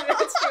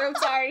 it's true. I'm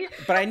sorry.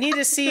 But I need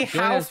to see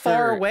how us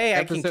far for away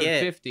I can episode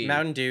get 50.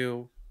 Mountain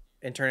Dew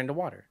and turn into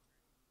water.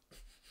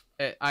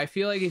 I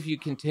feel like if you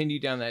continue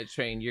down that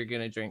train, you're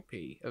gonna drink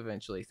pee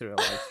eventually through a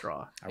life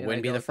straw. I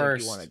wouldn't be the don't think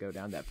first. You want to go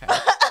down that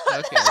path?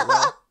 Okay,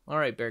 well, all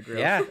right, Bear Grylls.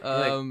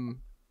 Yeah.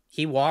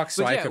 He walks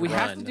so I could we run.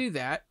 have to do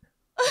that.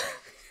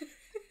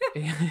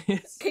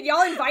 Can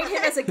y'all invite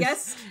him as a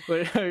guest?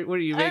 What are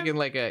you making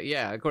like a?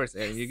 Yeah, of course,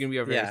 Erin. You're gonna be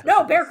over here.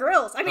 No, Bear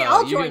Grylls. I mean,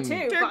 I'll join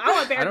can- too, but I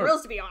want Bear I don't-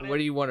 Grylls to be on it. What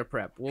do you want to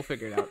prep? We'll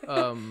figure it out.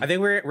 I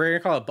think we're gonna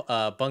call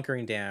it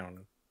bunkering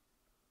down.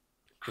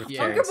 with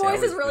Yeah, Kerry Bunker and Boys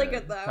Sarah. is really the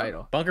good though.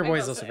 title. Bunker I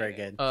Boys will is also say. very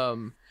good.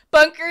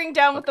 Bunkering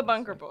down with the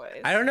Bunker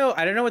Boys. I don't know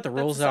what the That's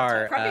rules the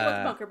subtitle. are. Prepping with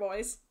the Bunker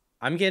Boys.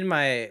 I'm getting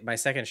my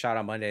second shot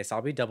on Monday, so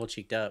I'll be double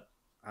cheeked up.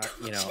 I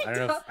don't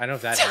know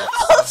if that Double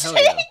helps. Hell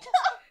yeah.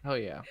 Hell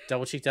yeah.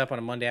 Double cheeked up on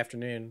a Monday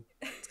afternoon.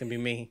 It's gonna be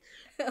me.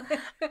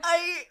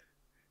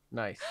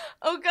 Nice.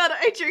 Oh god,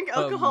 I drink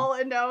alcohol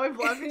and now I'm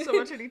laughing so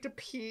much I need to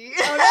pee.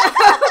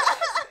 Oh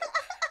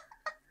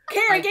no!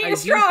 Kerry, get I your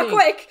do straw think-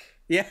 quick!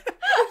 Yeah.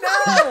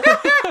 No!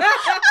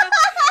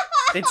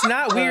 It's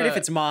not weird if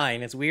it's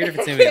mine. It's weird if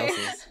it's somebody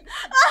else's.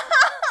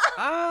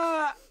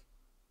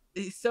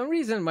 Some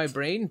reason my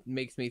brain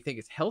makes me think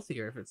it's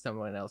healthier if it's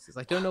someone else's.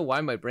 I don't know why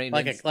my brain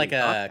Like makes a me thought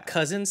that.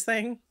 cousins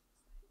thing.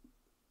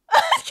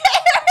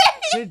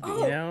 Could be.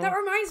 Oh, You know? that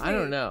reminds me. I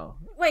don't know.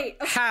 Wait.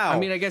 How? I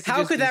mean, I guess it how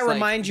just could that is, like,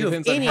 remind you of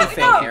depends on how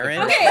anything, No,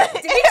 Erin? okay.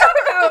 Did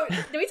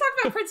we talk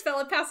about Prince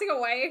Philip passing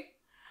away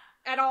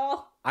at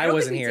all? I don't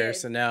wasn't think we here, did.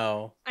 so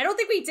no. I don't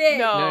think we did.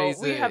 No, he's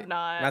we a- have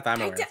not. Not that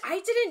I'm aware. of. I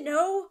didn't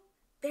know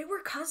they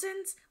were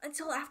cousins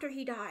until after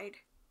he died.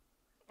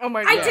 Oh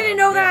my I god. didn't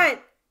know yeah.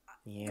 that.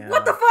 Yeah.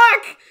 What the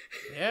fuck?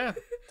 Yeah.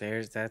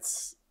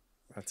 That's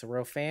a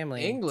real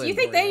family. England. Do you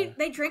think boy.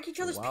 they drink each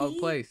other's Wild pee?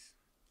 place.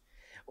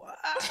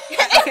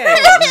 Okay,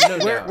 No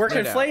we're doubt, we're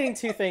no doubt. conflating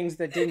two things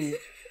that didn't.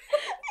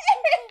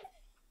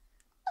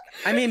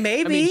 I mean,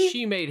 maybe. I mean,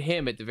 she made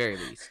him at the very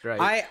least,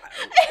 right?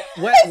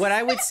 What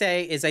I would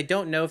say is I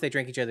don't know if they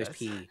drink each other's That's-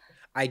 pee.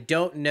 I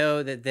don't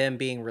know that them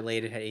being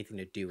related had anything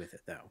to do with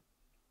it, though.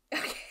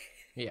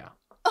 Yeah.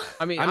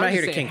 I mean, I'm I'm not just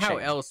here to saying, kink how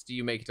shame. else do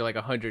you make it to like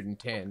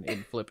 110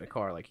 and flip a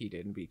car like he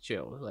did and be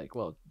chill? Like,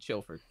 well,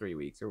 chill for 3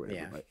 weeks or whatever,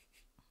 Yeah. but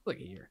like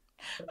a year.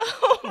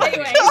 Oh my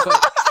Anyway. god.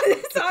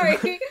 But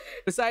Sorry.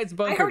 besides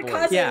Bunker heard Boys,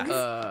 cousins.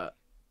 Yeah.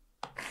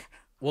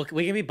 Well,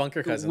 we can be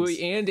bunker cousins.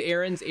 and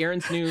Erin's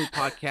new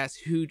podcast,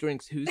 Who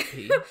Drinks Whose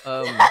Pee.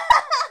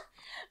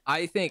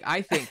 I think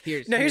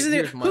here's no, here's the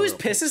here's thing. my Whose little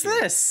piss is pitch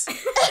here. this?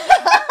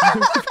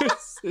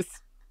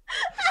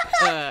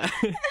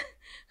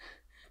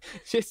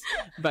 Just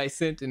by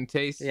scent and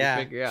taste, Yeah.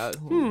 you figure out.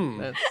 That's,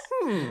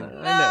 Hmm. I know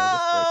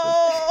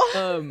this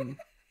No. person.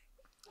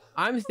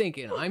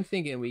 I'm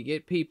thinking we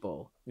get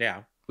people.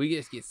 Yeah. We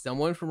just get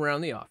someone from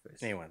around the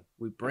office. Anyone.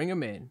 We bring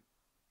them in,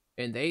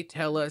 and they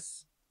tell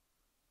us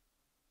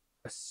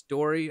a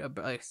story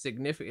about a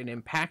significant,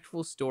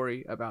 impactful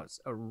story about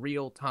a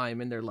real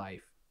time in their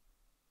life,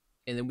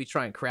 and then we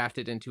try and craft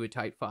it into a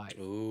type 5.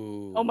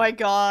 Ooh. Oh my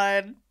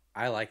god.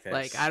 I like this.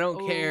 Like, I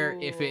don't care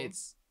if Ooh.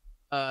 it's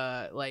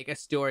like a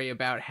story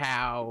about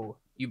how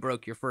you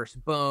broke your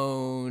first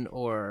bone,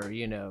 or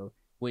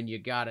when you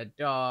got a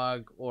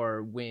dog,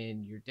 or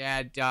when your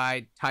dad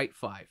died. Type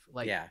 5.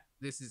 Like, yeah.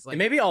 this is And like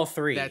maybe all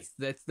three. that's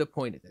the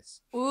point of this.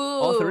 Ooh.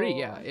 All three,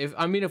 yeah.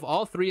 If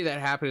all three of that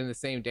happened in the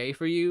same day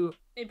for you,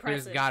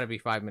 Impressive. there's got to be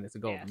 5 minutes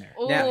of gold in there.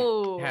 Now-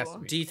 Ooh. It has to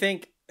be. Do you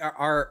think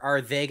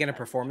are they going to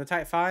perform the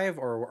type 5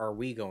 or are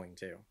we going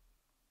to?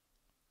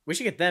 We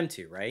should get them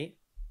to, right?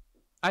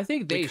 I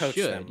think We they coach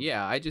should. them.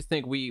 Yeah, I just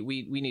think we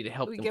need to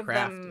help We them give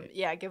craft them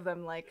it. give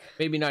them like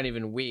Maybe not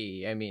even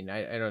we. I mean,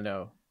 I don't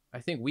know. I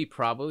think we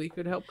probably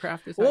could help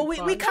craft this. Well,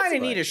 type we 5, kind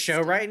of but- need a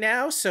show right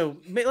now, so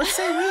let's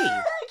say we.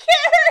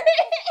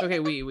 Okay,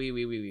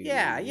 we.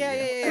 Yeah.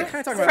 Kind of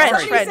talking So about French,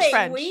 our French, age.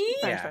 French. we?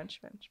 Yeah. French.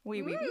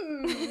 We.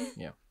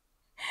 Mm.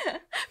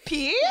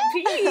 P?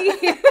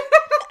 Pee.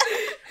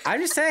 I'm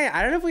just saying,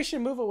 I don't know if we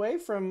should move away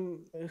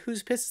from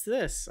whose piss is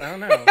this. I don't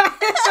know.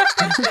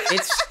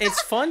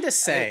 it's fun to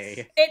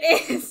say.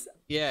 It is.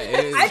 Yeah,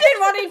 it is. I've been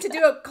wanting to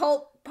do a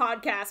cult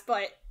podcast,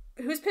 but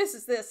whose piss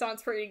is this?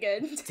 Sounds pretty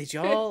good. Did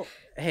y'all?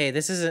 Hey,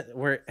 this isn't.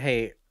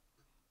 Hey,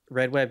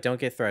 Red Web, don't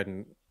get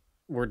threatened.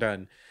 We're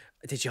done.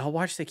 Did y'all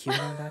watch the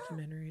QAnon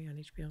documentary on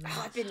HBO Max?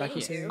 I've been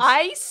meaning to.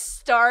 I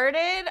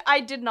started. I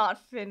did not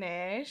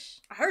finish.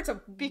 I heard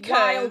some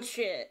wild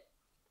shit.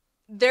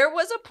 There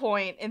was a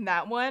point in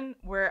that one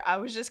where I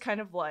was just kind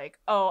of like,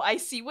 oh, I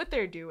see what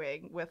they're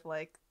doing with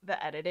like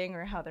the editing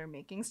or how they're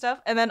making stuff.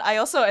 And then I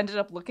also ended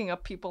up looking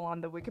up people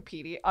on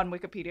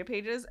Wikipedia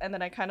pages, and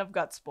then I kind of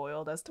got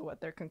spoiled as to what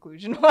their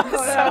conclusion was.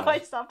 So I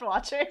stopped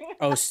watching.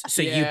 Oh,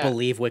 so you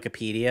believe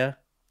Wikipedia?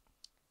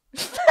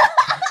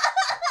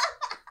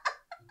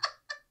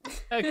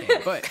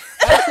 Okay, but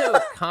I also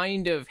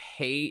kind of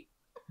hate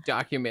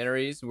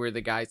documentaries where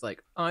the guy's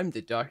like, I'm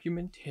the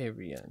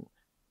documentarian.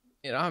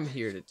 And I'm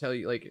here to tell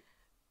you, like,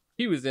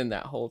 he was in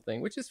that whole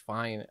thing, which is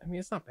fine. I mean,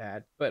 it's not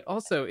bad. But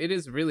also, it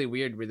is really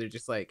weird where they're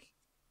just like,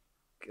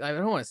 I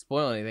don't want to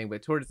spoil anything,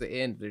 but towards the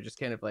end, they're just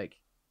kind of like,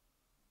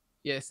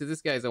 yeah, so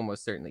this guy's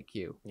almost certainly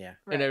Q. Yeah.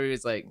 Right. And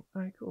everybody's like,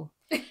 all right, cool.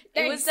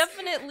 It was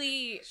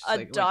definitely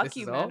a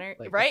documentary,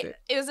 right?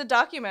 It was a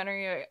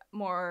documentary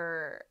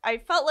more, I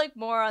felt like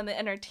more on the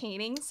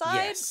entertaining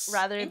side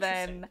rather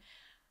than...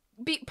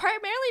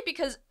 primarily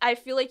because I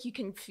feel like you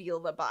can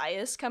feel the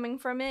bias coming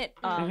from it.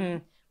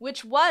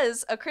 Which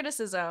was a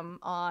criticism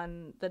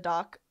on the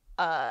doc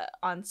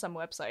on some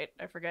website.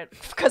 I forget,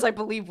 because I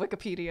believe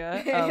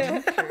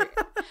Wikipedia,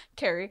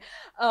 Kerry.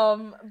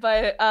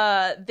 But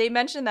they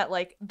mentioned that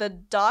like the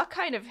doc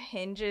kind of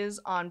hinges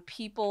on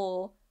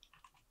people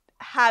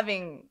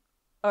having,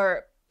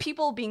 or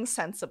people being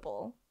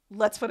sensible,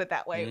 let's put it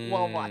that way,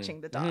 while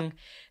watching the doc.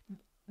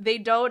 They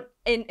don't,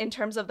 in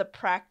terms of the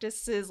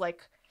practices,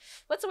 like,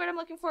 what's the word I'm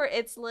looking for?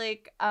 It's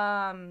like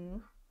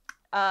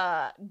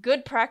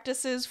good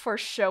practices for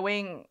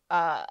showing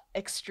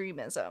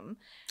extremism.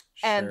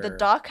 And the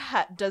doc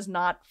does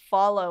not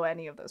follow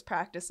any of those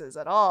practices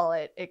at all.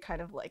 It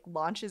kind of like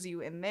launches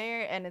you in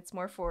there, and it's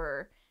more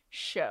for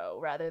show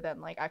rather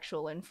than like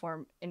actual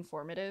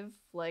informative,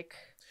 like,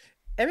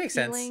 it makes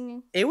sense.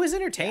 It was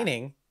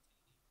entertaining.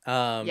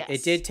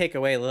 It did take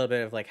away a little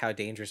bit of like how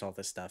dangerous all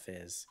this stuff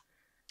is,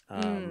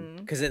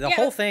 because the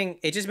whole thing,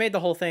 it just made the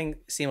whole thing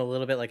seem a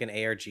little bit like an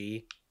ARG.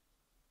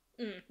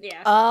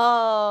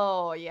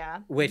 Oh yeah.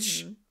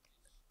 Which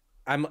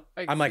I'm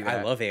like,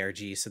 I love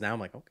ARG, so now I'm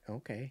like,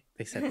 okay.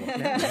 They said what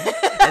now? And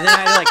then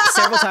I like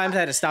several times I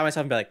had to stop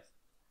myself and be like,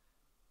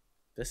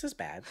 this is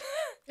bad.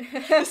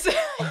 This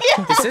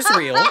is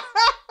real.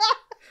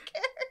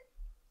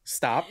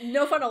 Stop.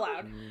 No fun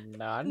allowed.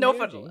 No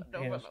fun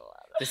allowed.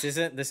 This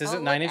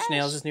isn't Nine Inch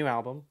Nails' new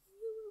album.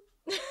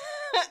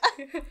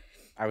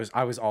 I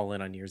was all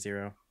in on Year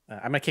Zero.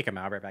 I'm gonna kick him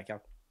out right back,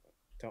 y'all.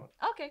 Don't.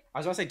 Okay. I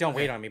was gonna say don't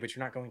wait on me, but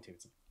you're not going to.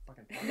 It's a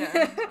fucking.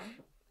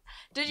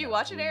 Did you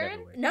watch it,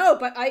 Erin? No,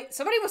 but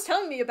somebody was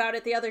telling me about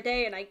it the other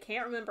day, and I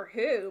can't remember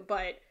who,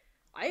 but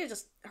I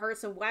just heard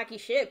some wacky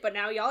shit. But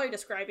now y'all are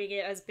describing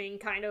it as being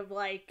kind of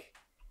like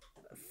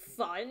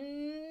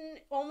fun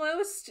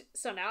almost.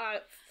 So now I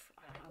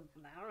don't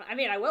know. I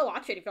mean, I will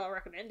watch it if y'all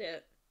recommend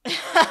it.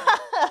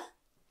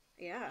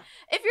 Yeah.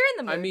 If you're in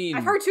the mood. I mean,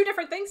 I've heard two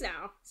different things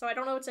now, so I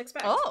don't know what to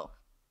expect. Oh.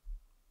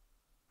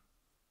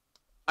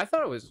 I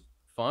thought it was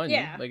fun.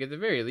 Yeah. Like, at the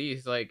very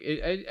least, like,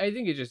 I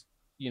think it just,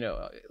 you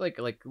know, like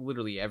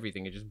literally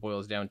everything, it just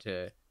boils down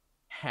to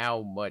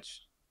how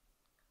much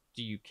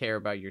do you care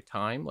about your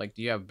time? Like,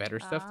 do you have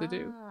better stuff to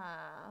do?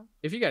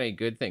 If you got any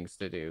good things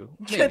to do,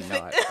 maybe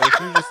not. But if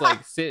you're just,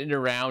 like, sitting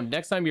around,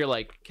 next time you're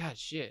like, God,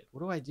 shit, what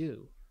do I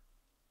do?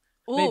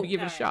 Ooh, maybe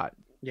give it a shot.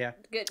 Yeah.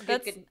 Good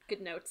notes.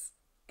 Good notes.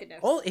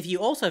 Oh, if you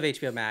also have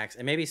HBO Max,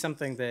 and maybe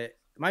something that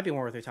might be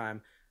more worth your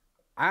time,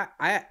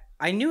 I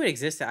knew it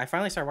existed. I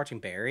finally started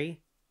watching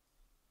Barry.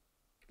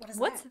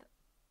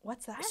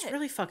 What's that? It's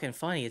really fucking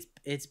funny.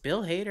 It's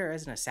Bill Hader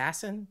as an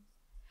assassin.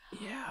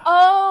 Yeah.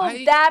 Oh,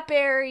 that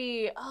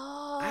Barry.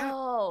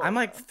 Oh. I'm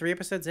like 3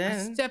 episodes in.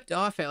 I stepped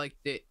off at like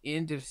the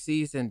end of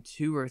season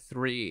 2 or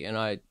 3, and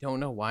I don't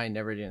know why I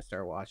never didn't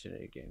start watching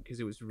it again, because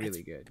it was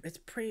really good. It's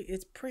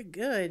pretty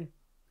good.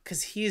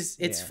 Because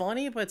it's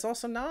funny, but it's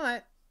also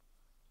not.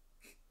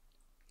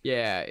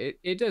 Yeah,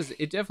 it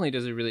definitely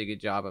does a really good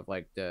job of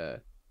like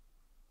the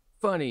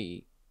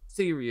funny,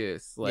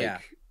 serious,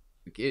 like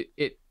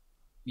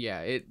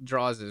it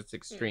draws its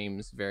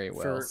extremes very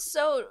well.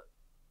 So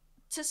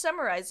to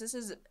summarize, this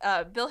is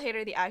Bill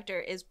Hader, the actor,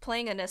 is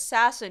playing an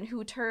assassin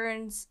who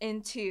turns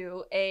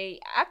into a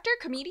actor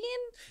comedian.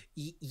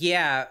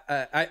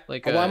 I'm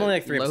only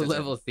like 3 episodes.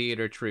 Low-level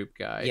theater troupe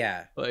guy.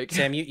 Yeah, like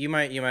Sam, you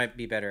might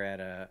be better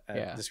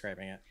at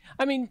describing it.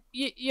 I mean,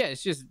 yeah,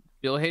 it's just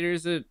Bill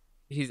Hader's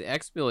he's an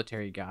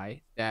ex-military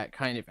guy that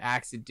kind of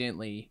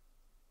accidentally,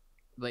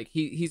 like,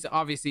 he's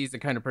obviously the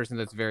kind of person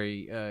that's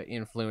very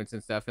influenced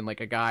and stuff, and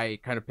like a guy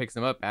kind of picks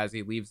him up as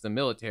he leaves the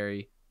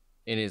military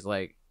and is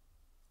like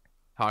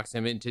talks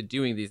him into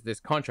doing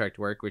this contract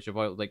work, which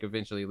like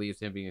eventually leads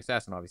to him being an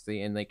assassin,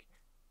 obviously, and like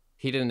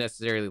he didn't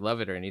necessarily love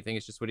it or anything,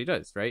 it's just what he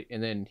does, right?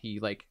 And then he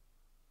like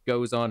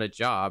goes on a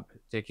job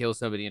to kill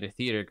somebody in a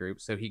theater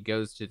group, so he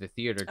goes to the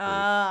theater group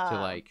to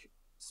like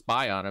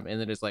spy on him,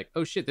 and then it's like,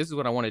 oh shit, this is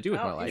what I want to do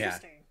with my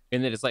life.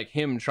 and then it's like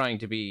him trying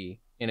to be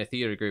in a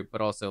theater group,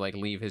 but also like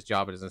leave his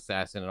job as an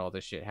assassin and all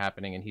this shit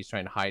happening, and he's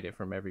trying to hide it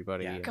from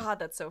everybody. Yeah. And God,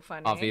 that's so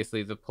funny.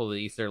 obviously, the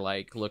police are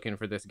like looking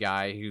for this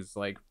guy who's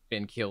like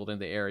been killed in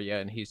the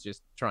area, and he's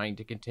just trying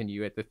to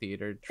continue at the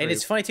theater. And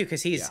it's funny too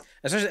because he's,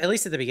 especially at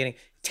least at the beginning,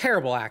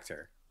 terrible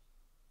actor.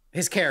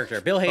 His character,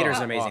 Bill Hader's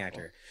an amazing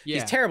actor. Yeah.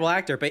 He's a terrible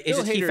actor, but it's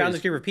just he Hader found is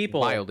this group of people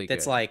wildly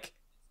that's good.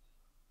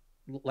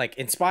 like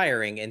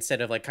inspiring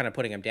instead of like kind of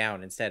putting him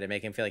down instead of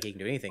making him feel like he can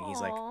do anything. He's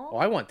like, Aw. oh,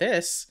 I want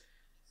this.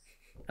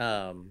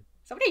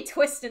 So many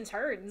twists and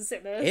turns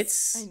in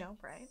this. I know,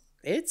 right?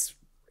 It's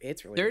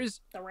really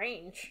The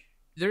range.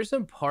 There's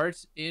some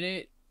parts in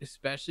it,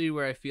 especially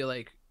where I feel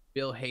like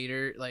Bill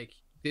Hader, like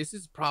this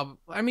is probably,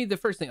 I mean, the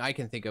first thing I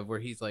can think of where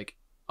he's like,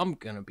 I'm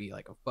gonna be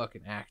like a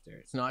fucking actor.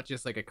 It's not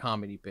just like a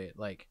comedy bit.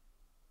 Like,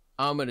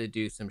 I'm gonna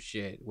do some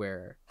shit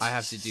where I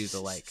have to do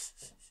the like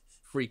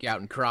freak out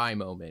and cry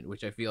moment,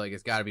 which I feel like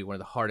has got to be one of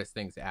the hardest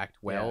things to act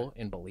well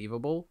and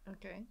believable.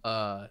 Okay.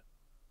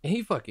 And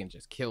he fucking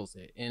just kills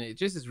it, and it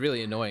just is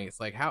really annoying.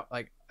 It's like how,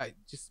 like, I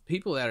just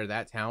people that are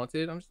that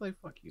talented, I'm just like,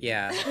 fuck you.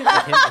 Yeah.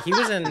 He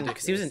was in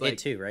because he was in Like- It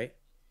too, right?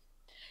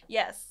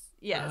 Yes.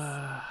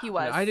 Yes. He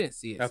was. I didn't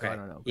see it, Okay. so I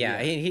don't know. But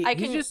Yeah, yeah. I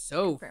He's can just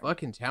so confirm.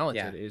 fucking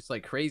talented. Yeah. It's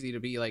like crazy to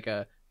be like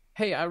a,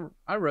 hey,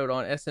 I wrote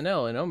on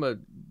SNL and I'm a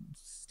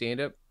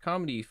stand-up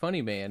comedy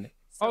funny man.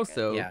 So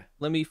Also, Yeah.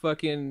 let me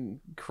fucking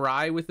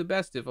cry with the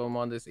best of them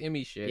on this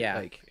Emmy shit. Yeah.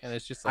 Like, and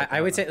it's just like I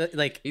would say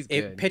like He's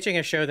if good. pitching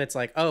a show that's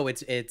like, oh,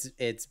 it's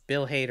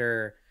Bill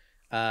Hader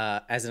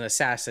as an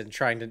assassin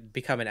trying to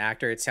become an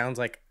actor. It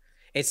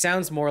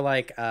sounds more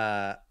like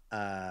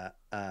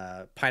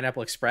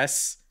Pineapple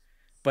Express,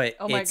 but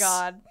Oh my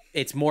god.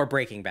 it's more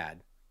Breaking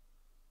Bad.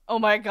 Oh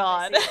my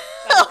god.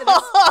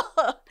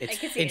 It's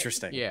can see it.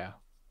 interesting. yeah,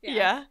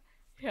 Yeah.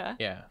 Yeah.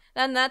 yeah.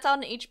 And that's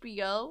on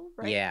HBO,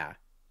 right? Yeah.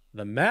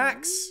 The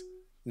Max,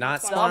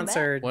 not The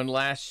sponsored. One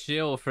last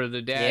shill for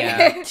the day.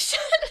 Yeah.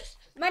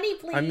 Money,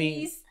 please. I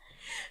mean,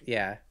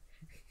 yeah.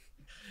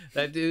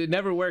 That it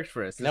never worked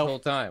for us this Nope. whole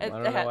time. I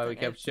don't know why we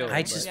kept It's- shilling.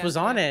 I but- just Yeah. was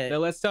on it. Now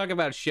let's talk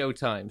about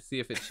Showtime. See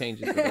if it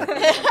changes. the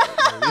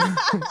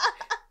rest of the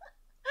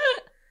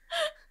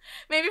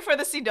Maybe for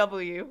the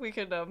CW, we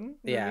could Yeah.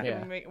 we Yeah.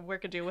 can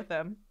work a deal with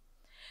them.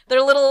 They're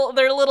a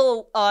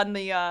little on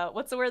the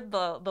what's the word,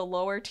 the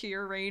lower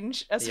tier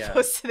range as Yeah.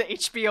 opposed to the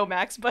HBO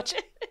Max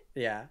budget.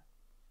 Yeah.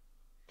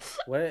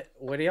 What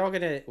are y'all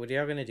gonna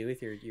do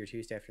with your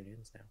Tuesday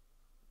afternoons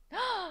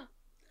now?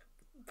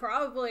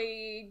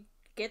 Probably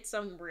get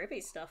some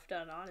Ruby stuff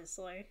done,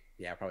 honestly.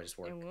 Yeah, probably just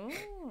work.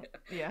 Ooh.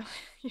 Yeah,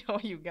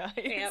 you guys.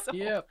 Yep.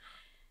 Yep.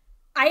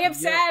 I am Yep.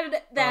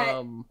 sad that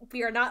Um,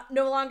 we are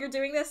no longer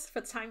doing this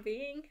for the time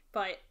being,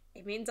 but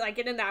it means I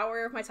get an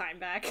hour of my time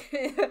back.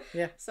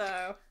 Yeah.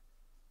 So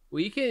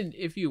we can,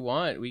 if you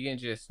want, we can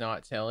just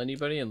not tell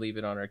anybody and leave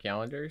it on our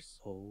calendars.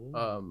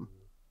 Oh.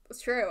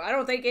 it's true. I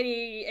don't think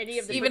any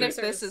of the Even if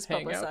producers- this is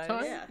hang out publicized.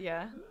 time? Yeah.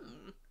 Yeah.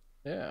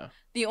 Yeah.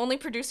 The only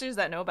producers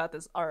that know about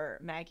this are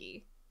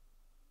Maggie.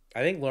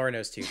 I think Laura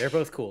knows too. They're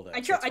both cool though.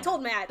 I so it's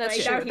told fine. Matt, That's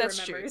but I true, doubt he that's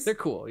true. remembers. They're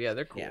cool. Yeah,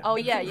 they're cool. Yeah. Oh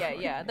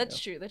yeah. That's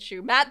true. That's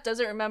true. Matt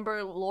doesn't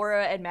remember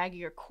Laura and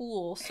Maggie are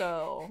cool,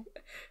 so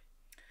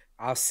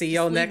I'll see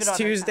y'all leave it next on our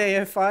Tuesday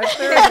at 5:30.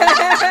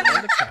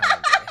 On the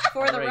calendar.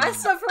 For the Alrighty.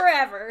 rest of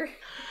forever.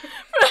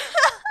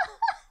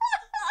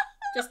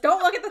 Just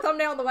don't look at the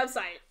thumbnail on the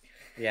website.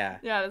 Yeah.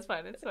 yeah, that's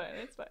fine. It's fine.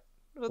 It's fine.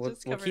 We'll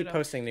just We'll cover keep it up.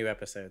 posting new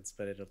episodes,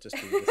 but it'll just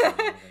be the same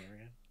over and over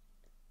again.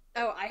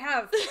 Oh, I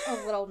have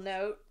a little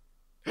note.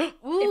 Ooh,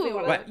 If we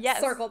want What? to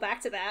yes. circle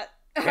back to that.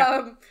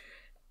 Yeah.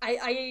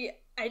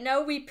 I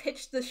know we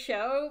pitched the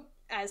show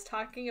as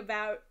talking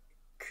about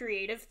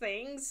creative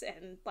things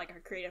and like our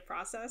creative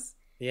process.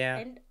 Yeah.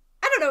 And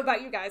I don't know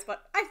about you guys,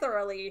 but I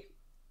thoroughly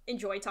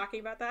enjoy talking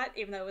about that,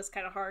 even though it was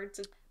kind of hard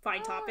to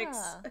find topics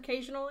Ah.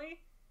 occasionally.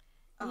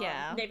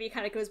 Yeah. Maybe it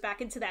kind of goes back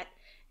into that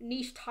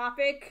niche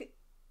topic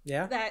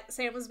Yeah. that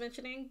Sam was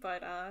mentioning,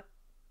 but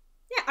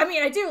yeah, I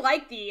mean, I do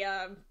like the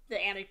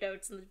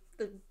anecdotes and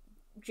the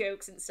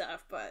jokes and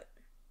stuff, but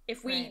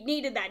if we Right.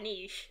 needed that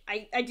niche,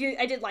 I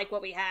did like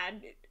what we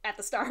had at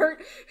the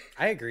start.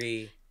 I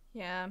agree.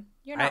 Yeah,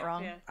 you're not I-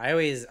 wrong. Yeah. I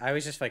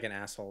was just like an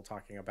asshole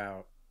talking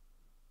about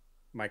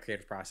my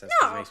creative process.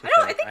 'cause No, it makes me I don't-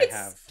 feel I like think I it's-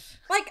 have.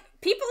 Like,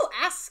 people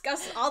ask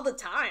us all the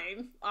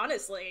time,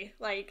 honestly.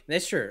 Like,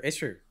 It's true. It's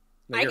true.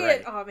 No, I you're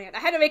get, right. oh man, I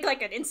had to make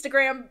like an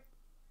Instagram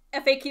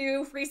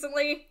FAQ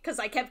recently because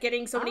I kept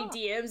getting so many Oh.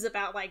 DMs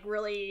about like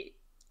really,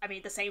 I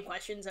mean, the same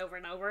questions over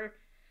and over. And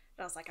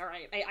I was like, all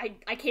right,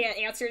 I can't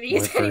answer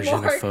these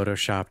anymore.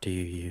 Photoshop do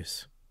you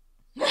use?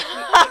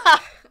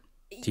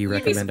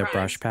 You'd be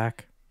surprised.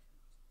 pack?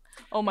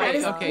 Oh my That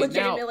is god. Okay, now,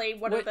 legitimately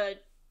one of what- the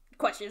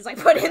questions I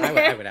put in I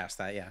there. would ask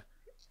that. Yeah.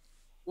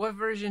 What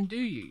version do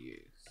you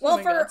use? Well, Oh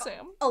my for God,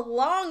 Sam. a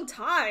long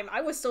time,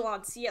 I was still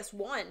on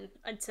CS1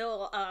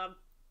 until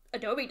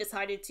Adobe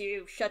decided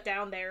to shut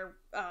down their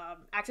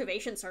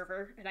activation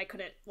server, and I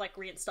couldn't like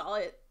reinstall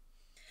it.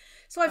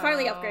 So I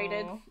finally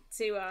upgraded Oh.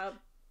 to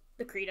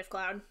the Creative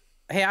Cloud.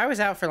 Hey, I was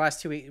out for the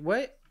last 2 weeks.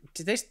 What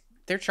did they?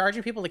 They're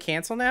charging people to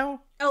cancel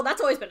now? Oh,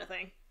 that's always been a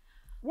thing.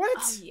 What?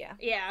 Oh yeah.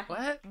 Yeah.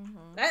 What?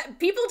 That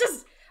people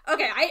just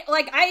okay.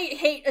 I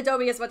hate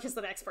Adobe as much as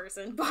the next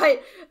person,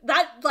 but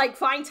that like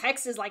find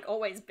text has like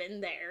always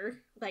been there.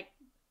 Like,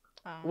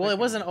 Well, it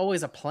wasn't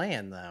always a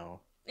plan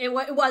though. it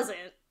wasn't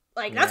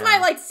like that's why I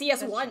like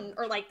CS1 true.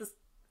 or like this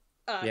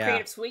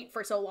Creative Suite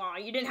for so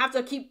long. You didn't have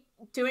to keep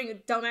doing a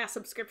dumbass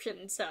subscription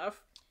and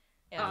stuff.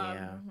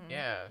 Yeah.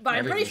 Yeah. But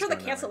I'm pretty Everything's sure the going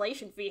that way.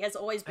 cancellation fee has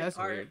always been That's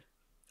part. weird.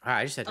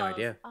 I just had no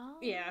idea. Oh.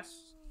 Yeah.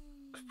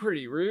 It's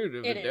pretty rude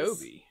of It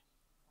is. Adobe.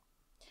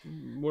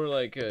 More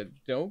like a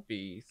don't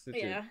be such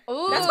Yeah.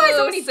 Ooh, That's why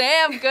so many-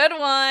 Sam, good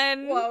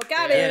one. Whoa,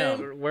 got Yeah. it.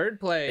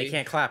 Wordplay. They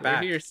can't clap We're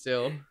back. here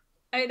still.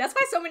 I mean, that's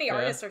why so many Yeah.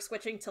 artists are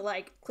switching to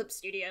like Clip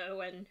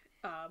Studio and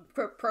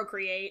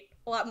Procreate.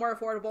 A lot more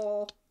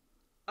affordable.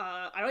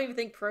 I don't even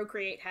think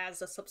Procreate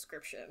has a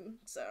subscription,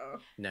 so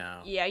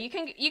No. Yeah, you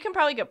can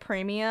probably get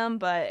premium,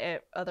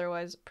 but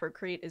otherwise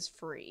Procreate is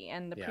free,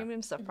 and the Yeah.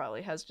 premium stuff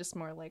probably has just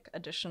more like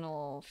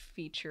additional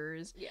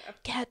features.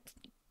 yeah.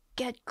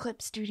 Get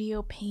Clip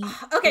Studio Paint.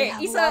 Okay, They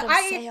have Yssa, a lot of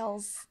I-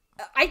 sales.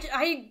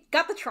 I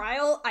got the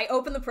trial, I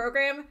opened the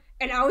program,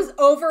 and I was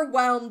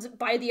overwhelmed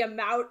by the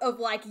amount of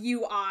like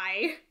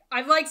UI.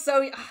 I'm like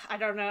I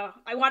don't know.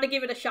 I want to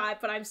give it a shot,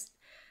 but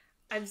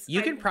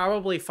You can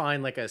probably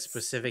find like a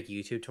specific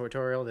YouTube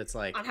tutorial that's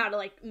like on how to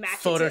like match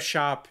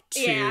Photoshop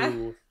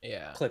to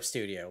Yeah. Clip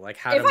Studio, like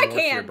how it to... to If I morph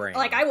your can, brain.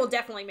 like I will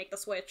definitely make the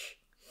switch.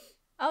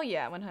 Oh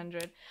yeah,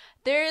 100.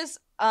 There's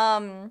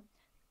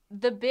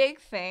the big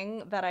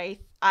thing that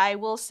I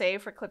will say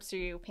for Clip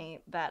Studio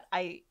Paint that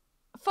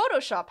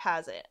Photoshop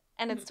has it,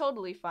 and it's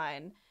totally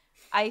fine.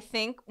 I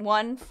think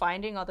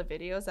finding all the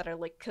videos that are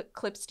like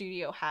Clip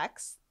Studio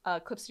hacks,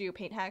 Clip Studio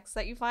Paint hacks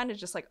that you find is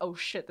just like, oh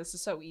shit, this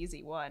is so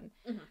easy.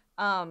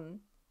 And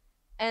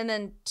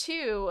then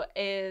 2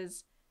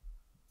 is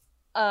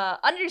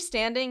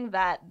understanding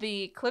that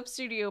the Clip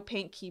Studio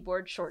Paint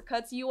keyboard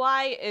shortcuts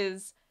UI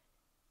is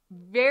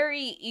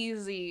very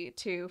easy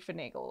to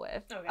finagle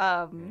with.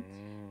 Okay.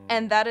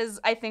 And that is,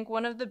 I think,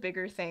 one of the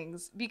bigger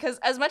things, because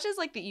as much as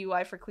like the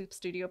UI for Clip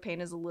Studio Paint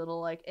is a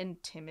little like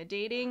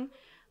intimidating,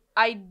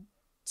 I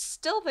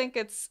still think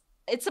it's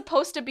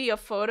supposed to be a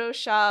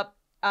Photoshop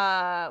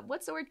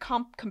what's the word,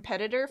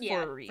 competitor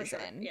for a reason. For sure.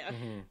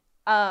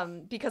 Yeah.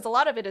 Because a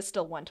lot of it is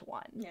still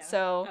one-to-one. Yeah.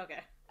 So Okay.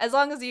 as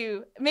long as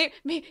you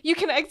you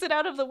can exit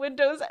out of the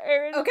windows,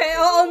 Erin. Okay,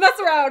 I'll mess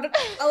around.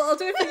 I'll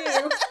do it for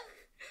you.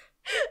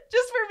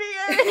 Just for me,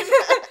 Erin.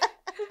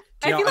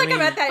 I feel like I'm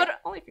at that. But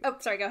only if you... Oh,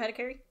 sorry. Go ahead,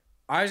 Kerry.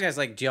 I was guys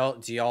like, do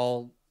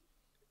y'all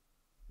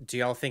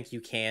think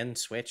you can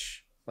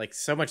switch? Like,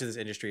 so much of this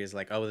industry is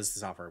like, oh, this is the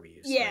software we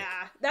use. Yeah,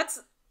 Like,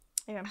 that's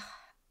Yeah.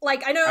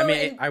 like I know. I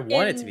mean, I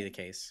want it to be the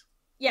case.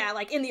 Yeah,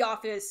 like in the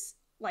office,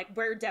 like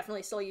we're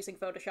definitely still using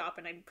Photoshop,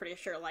 and I'm pretty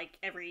sure like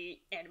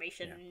every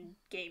animation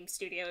game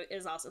studio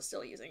is also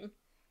still using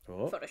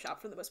Photoshop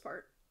for the most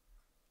part.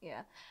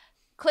 Yeah.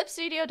 Clip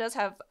Studio does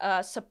have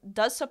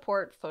does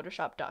support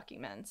Photoshop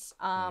documents.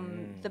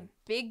 The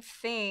big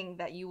thing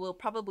that you will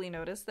probably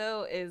notice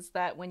though is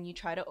that when you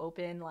try to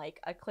open like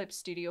a Clip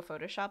Studio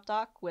Photoshop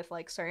doc with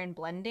like certain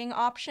blending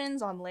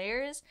options on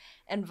layers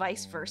and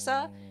vice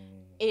versa,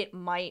 it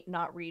might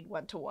not read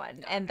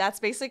one-to-one. And that's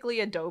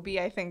basically Adobe,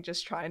 I think,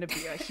 just trying to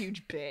be a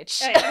huge bitch.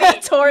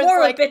 Towards more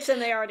like, of a bitch than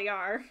they already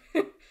are.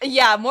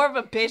 Yeah, more of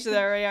a bitch than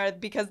they already are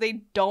because they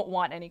don't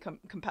want any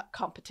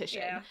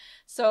competition. Yeah.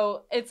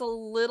 So it's a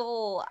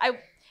little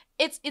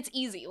it's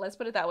easy, let's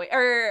put it that way.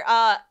 Or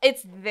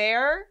it's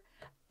there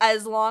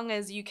as long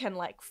as you can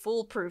like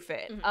foolproof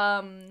it.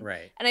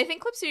 Right. And I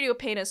think Clip Studio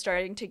Paint is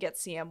starting to get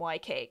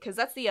CMYK because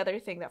that's the other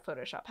thing that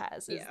Photoshop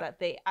has is that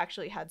they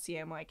actually had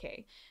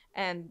CMYK,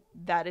 and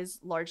that is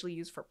largely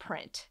used for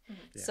print.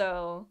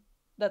 So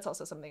that's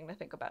also something to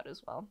think about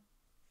as well.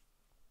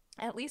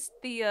 At least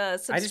the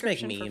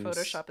subscription for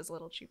Photoshop is a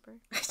little cheaper.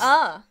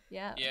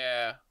 Yeah.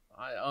 Yeah.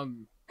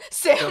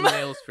 Sam.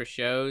 Thumbnails for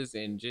shows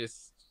and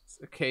just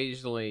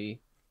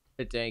occasionally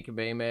a dank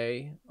meme.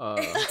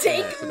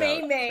 Dank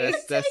meme.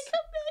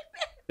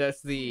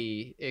 That's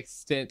the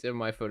extent of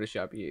my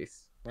Photoshop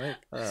use. Right.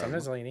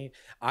 Sometimes all you need.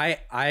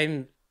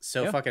 I'm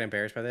so fucking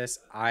embarrassed by this.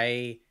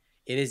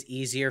 It is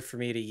easier for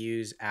me to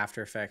use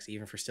After Effects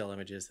even for still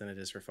images than it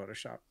is for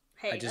Photoshop.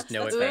 Hey, I just that's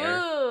know it better.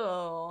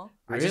 Ooh.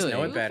 I just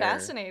know it Ooh, better.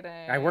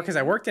 fascinating. I worked in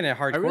it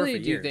hardcore I really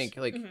for do years. think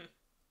like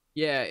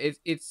yeah,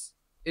 it's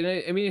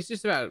I mean it's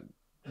just about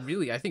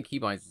really I think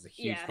keybinds is a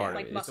huge part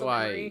like of it. It's muscle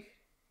why memory.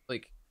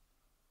 like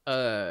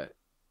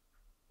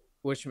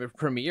which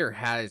Premiere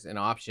has an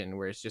option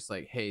where it's just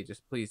like, hey,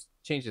 just please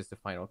change this to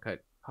Final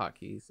Cut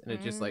hotkeys, and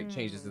it just like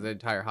changes the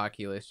entire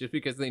hotkey list just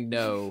because they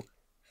know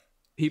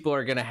people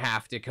are gonna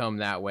have to come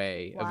that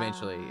way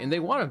eventually, and they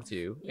want them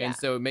to, and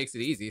so it makes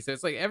it easy. So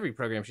it's like every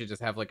program should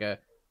just have like a,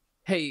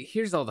 hey,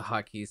 here's all the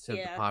hotkeys to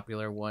the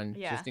popular one,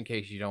 just in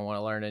case you don't want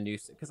to learn a new.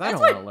 Because I don't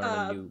want to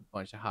learn a new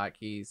bunch of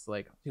hotkeys.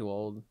 Like I'm too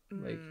old.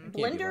 Like I can't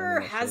be learning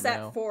Blender has that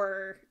now.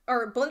 or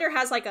Blender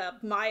has like a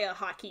Maya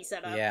hotkey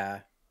setup. Yeah.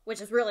 Which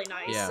is really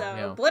nice. Yeah, so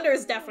yeah. Blender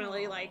is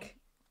definitely like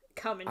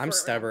coming. I'm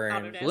stubborn.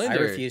 Autodesk. I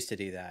Blender. refuse to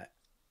do that.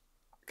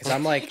 Because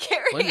I'm like,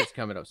 Kerry. Blender's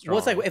coming up strong. well,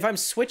 it's like if I'm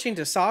switching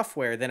to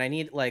software, then I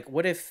need like,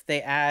 what if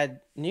they add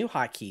new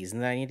hotkeys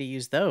and then I need to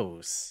use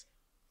those?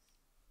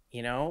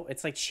 You know,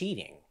 it's like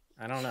cheating.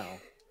 I don't know.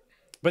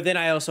 But then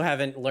I also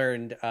haven't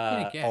learned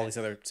all these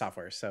other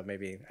softwares, so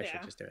maybe I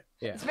should just do it.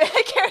 Yeah.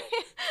 Kerry.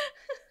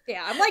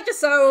 Yeah, I'm like just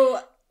so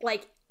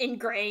like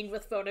ingrained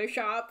with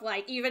Photoshop.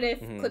 Like even if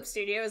Clip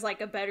Studio is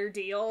like a better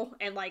deal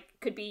and like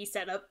could be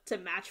set up to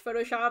match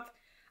Photoshop,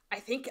 I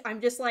think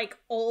I'm just like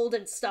old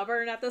and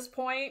stubborn at this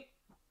point,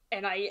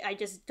 and I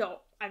just don't.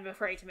 I'm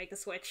afraid to make the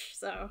switch.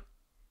 So,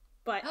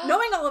 but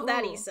knowing all of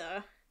that,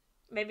 Yssa,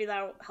 maybe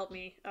that'll help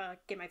me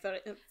get my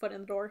foot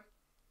in the door.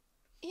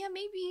 Yeah,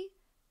 maybe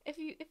if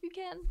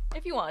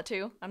you want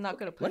to. I'm not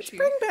gonna push Let's you.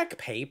 bring back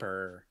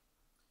paper.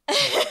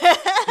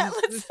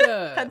 Let's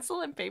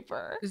pencil and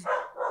paper.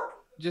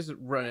 Just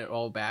run it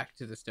all back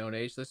to the Stone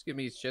Age. Let's give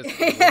me just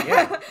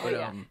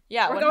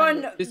Yeah, we're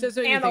going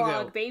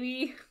analog,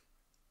 baby.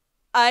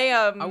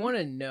 I want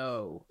to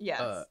know.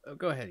 Yes.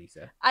 Go ahead,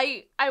 Yssa.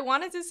 I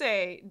wanted to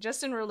say,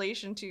 just in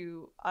relation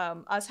to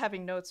us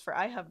having notes for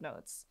I Have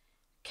Notes,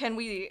 can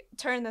we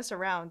turn this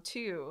around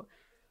too?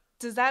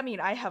 Does that mean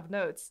I Have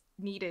Notes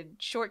needed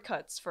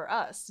shortcuts for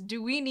us?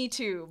 Do we need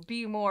to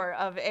be more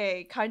of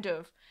a kind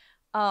of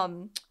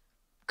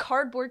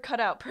cardboard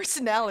cutout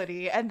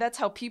personality, and that's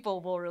how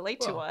people will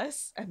relate to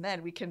us, and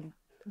then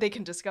they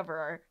can discover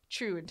our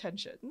true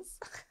intentions?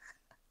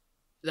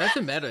 That's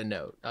a meta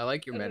note. I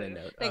like your meta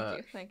note.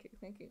 Thank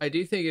you. I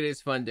do think it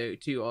is fun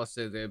to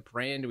also the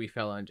brand we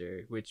fell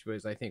under, which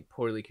was I think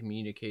poorly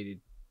communicated,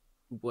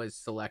 was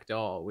Select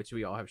All, which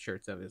we all have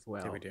shirts of as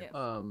well. Yeah, we do.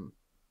 Yeah.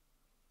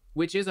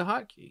 Which is a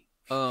hotkey.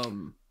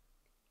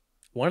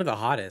 One of the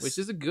hottest. Which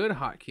is a good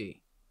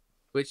hotkey.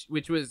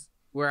 Which was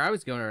where I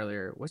was going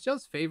earlier. What's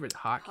y'all's favorite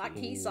hotkey?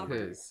 Hotkey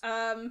summer.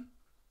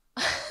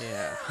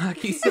 Yeah,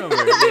 hotkey summer.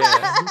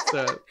 Yeah.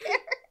 So.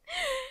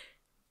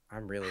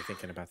 I'm really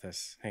thinking about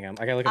this. Hang on,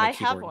 I gotta look at my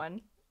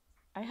keyboard.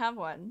 I have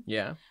one.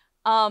 Yeah.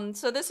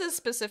 So this is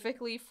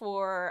specifically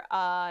for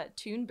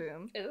Toon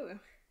Boom. Ooh.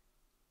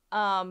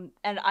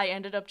 And I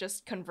ended up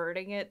just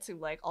converting it to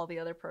like all the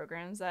other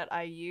programs that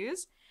I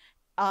use.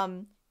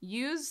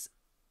 Use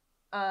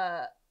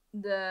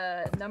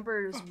the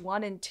numbers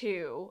 1 and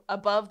 2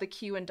 above the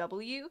Q and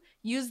W.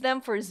 Use them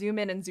for zoom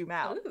in and zoom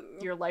out. Ooh.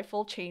 Your life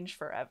will change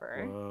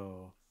forever.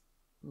 Whoa.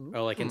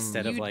 Oh, like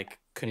instead of like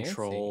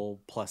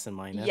control plus and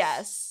minus?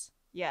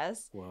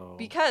 Yes. Whoa.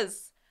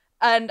 Because,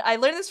 and I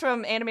learned this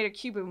from animator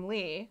Cuboom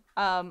Lee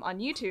on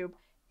YouTube,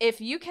 if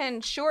you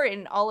can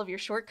shorten all of your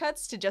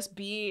shortcuts to just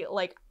be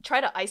like, try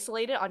to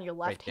isolate it on your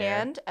left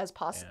hand as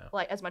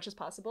like as much as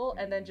possible,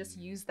 and then just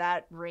use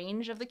that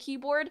range of the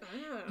keyboard,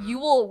 you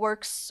will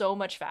work so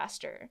much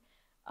faster.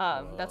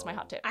 That's my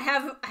hot tip. I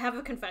have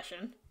a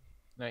confession.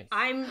 Nice.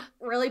 I'm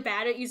really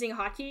bad at using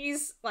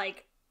hotkeys.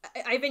 Like,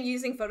 I've been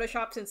using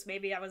Photoshop since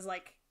maybe I was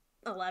like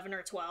 11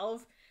 or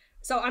 12.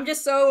 So I'm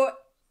just so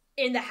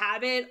in the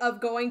habit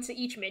of going to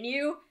each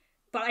menu,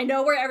 but I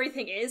know where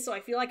everything is, so I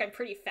feel like I'm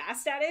pretty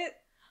fast at it.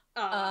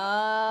 But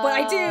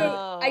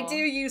I do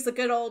use the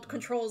good old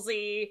Control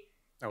Z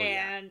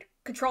and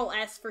Control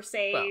S for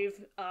save.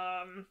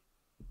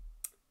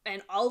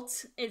 And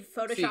Alt in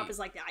Photoshop is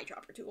like the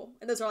eyedropper tool.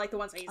 And those are like the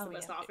ones I use the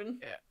most often.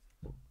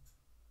 Yeah.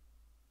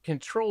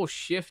 Control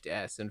Shift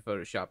S in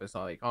Photoshop is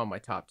like on my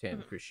top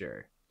 10 for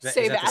sure.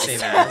 Save as.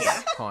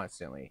 Yeah.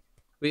 Constantly.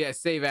 But yeah,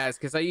 save as,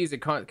 because I use it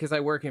because I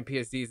work in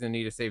PSDs and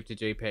need to save to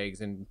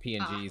JPEGs and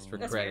PNGs for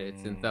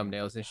credits and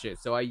thumbnails and shit.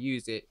 So I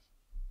use it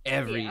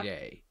every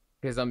day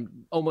because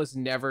I'm almost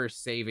never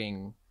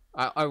saving.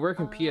 I work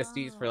in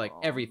PSDs for like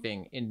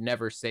everything and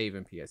never save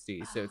in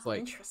PSDs. So it's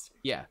like,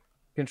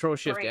 Control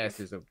Shift S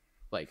is a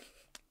like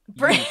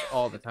use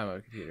all the time on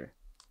a computer.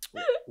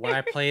 When I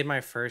played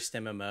my first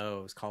MMO,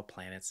 it was called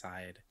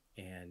PlanetSide,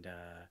 and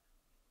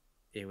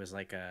it was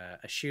like a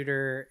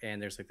shooter, and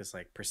there's like this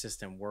like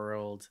persistent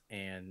world,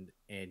 and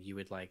you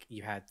would like,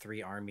 you had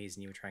 3 armies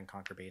and you would try and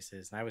conquer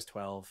bases, and I was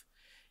 12,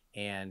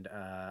 and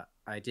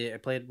I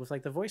played with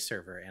like the voice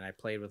server, and I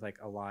played with like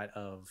a lot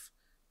of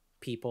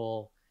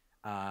people,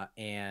 but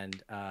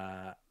it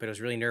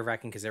was really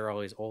nerve-wracking because they were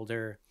always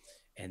older.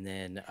 And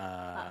then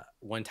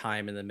one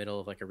time in the middle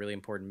of like a really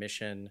important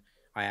mission,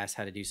 I asked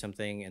how to do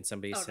something, and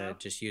somebody said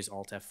just use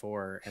Alt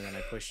F4, and then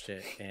I pushed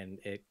it and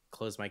it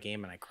closed my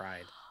game and I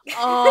cried.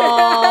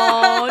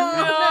 Oh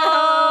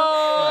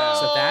no!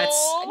 So that's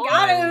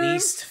my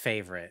least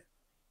favorite.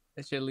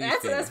 That's your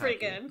least favorite. That's pretty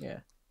good. Yeah.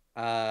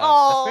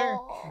 That's fair.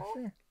 That's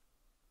fair.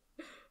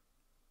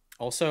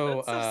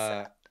 Also,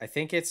 I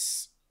think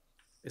is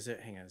it?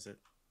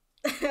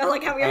 I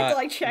like how we have to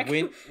like check.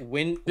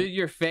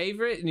 Your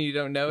favorite and you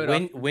don't know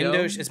it.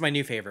 Windows is my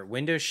new favorite.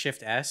 Windows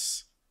Shift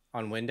S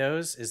on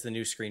Windows is the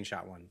new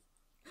screenshot one.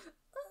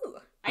 Ooh,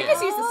 I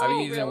just use the I've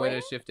been using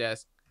Windows Shift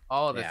S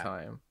all the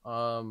time.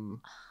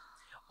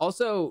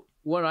 Also,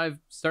 what I've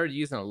started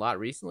using a lot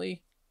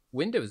recently,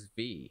 Windows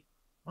V.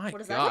 My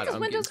God, I'm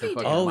Windows getting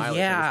V some fucking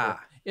mileage.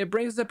 it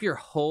brings up your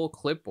whole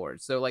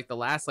clipboard. So like the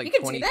last like You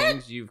can do 20 that?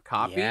 things you've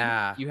copied,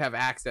 Yeah. you have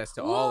access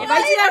to Ooh, all If of I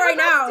it. do that right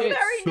now, do that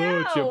right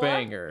It's such now. a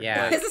banger.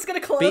 Yeah. Like, is this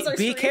gonna close our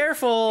Be stream?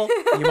 careful.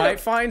 You might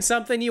find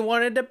something you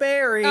wanted to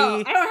bury. Oh,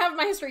 I don't have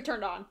my history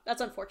turned on.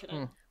 That's unfortunate.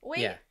 Hmm. Wait.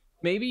 Yeah.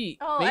 maybe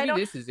Oh, I don't-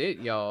 this is it,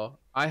 y'all.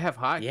 I have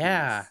hotkeys.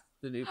 Yeah.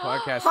 The new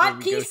podcast Hotkey where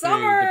we go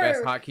Summer! through the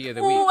best hotkey of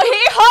the week. Wait,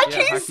 Hockey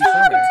Yeah, Hockey Summer!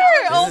 Summer.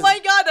 Oh This is- my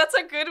god, that's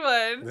a good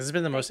one. This has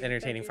been the most you,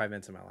 entertaining thank you. 5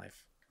 minutes of my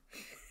life.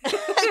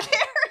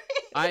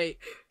 Kerry.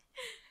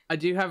 I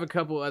do have a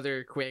couple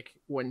other quick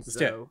ones Let's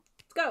do it. though.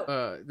 Let's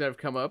go. That have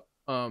come up.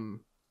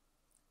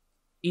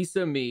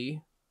 Yssa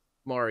Me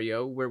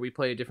Mario, where we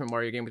play a different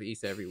Mario game with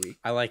Yssa every week.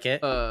 I like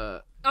it.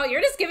 Oh,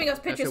 you're just giving us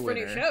pitches a for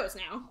new winner. shows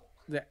now.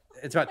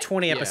 It's about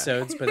 20 Yeah.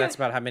 episodes, but that's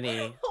about how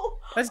many.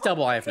 That's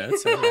double I have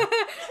notes. So yeah.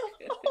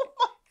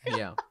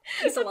 Yeah.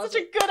 Issa That's loves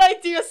such a it. good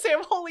idea, Sam.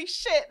 Holy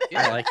shit.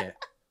 I like it.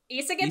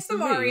 Issa gets the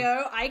Issa me.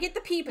 Mario. I get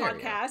the P There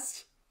we go.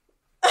 podcast.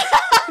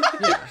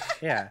 Yeah.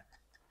 Yeah.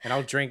 And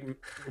I'll drink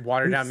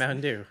watered down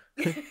Mountain Dew.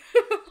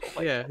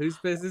 Yeah. Whose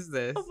biz is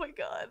this? Oh my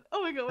god.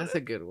 Oh my god. That's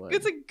a good one.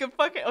 It's a good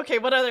fucking. Okay,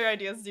 what other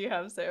ideas do you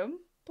have, Sam?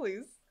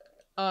 Please.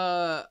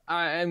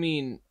 I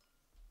mean,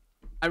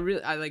 I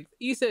like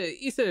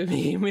Issa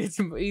Me.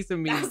 Issa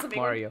Me That's the big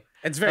one. Mario.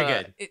 It's very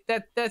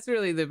good. That's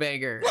really the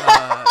banger.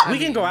 We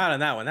can go out on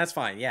that one. That's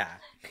fine. Yeah.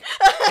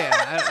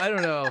 Yeah, I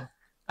don't know.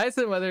 I had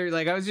some other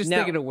I was just No.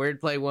 thinking of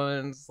wordplay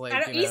ones like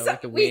I don't- you know, Issa-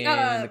 like the we, Winn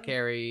and the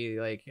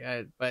Kerry,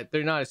 but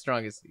they're not as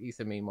strong as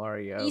Issa Me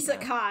Mario.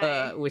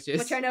 Isekai. which is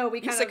Which I know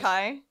we kind of.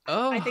 Isekai.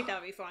 oh, I think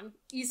that would be fun.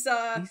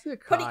 Issa. Isekai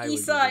Put would be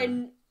Issa good.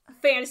 in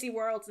fantasy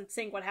worlds and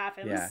seeing what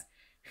happens. Yeah.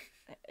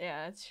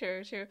 Yeah, it's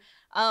true.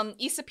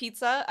 Issa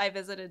Pizza. I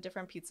visit a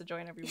different pizza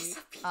joint every week.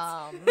 Issa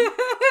Pizza.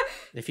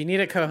 If you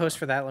need a co-host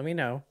for that, let me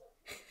know.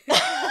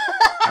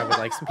 I would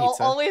like some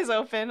pizza. Always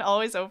open.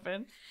 Always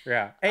open.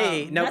 Yeah.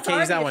 Hey, no, That's can't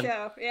use that already one. a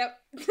show. Yep.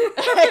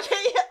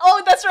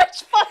 Oh, that's right.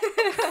 Fuck.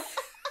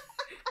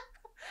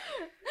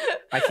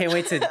 I can't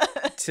wait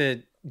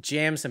to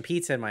jam some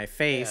pizza in my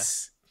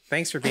face.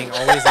 Thanks for being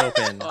always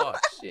open. Oh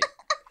shit!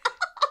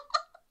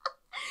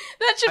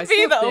 That should I be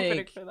still the think-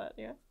 opening for that.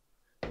 Yeah.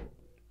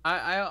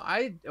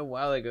 I a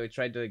while ago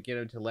tried to get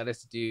him to let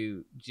us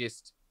do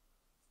just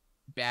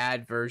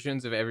bad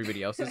versions of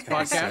everybody else's So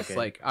podcast. good.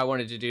 Like I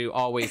wanted to do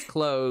always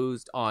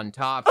closed, on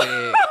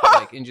topic,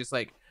 like and just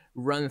like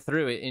run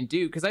through it and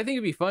do because I think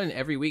it'd be fun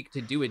every week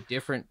to do a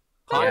different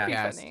That would be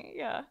podcast. funny.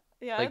 Yeah.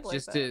 Yeah. Like I'd like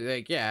just that. to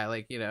like yeah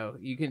like you know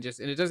you can just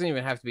and it doesn't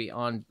even have to be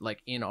on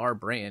like in our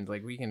brand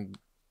like we can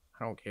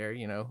I don't care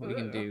you know we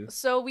can do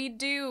So we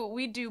do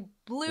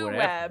Blue Whatever.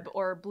 Web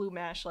or Blue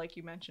Mesh like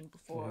you mentioned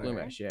before. Blue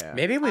Mesh, yeah.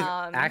 Maybe we've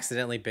Um,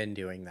 accidentally been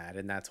doing that,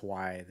 and that's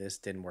why this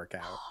didn't work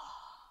out.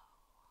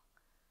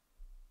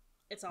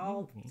 It's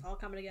all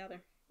coming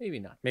together. Maybe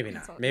not. Maybe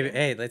It's all not. Maybe good.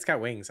 hey, it's got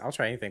wings. I'll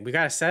try anything. We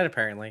got a set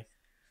apparently.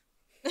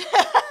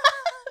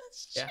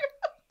 Yeah.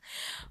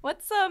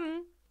 What's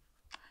don't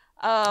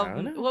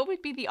know. what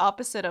would be the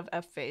opposite of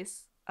F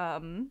face?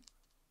 F-face.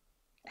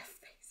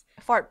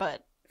 Fart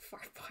butt.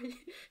 Fart boy.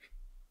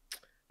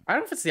 I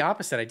don't know if it's the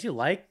opposite. I do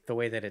like the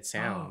way that it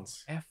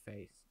sounds. F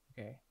face.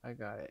 Okay, I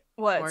got it.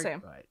 What, Fart Sam?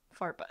 butt.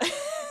 Fart butt.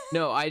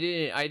 No, I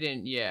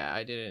didn't. Yeah,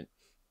 I didn't.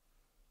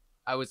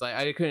 I was like,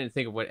 I couldn't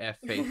think of what F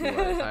face was. I was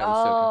so confused.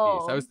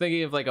 Oh. I was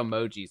thinking of like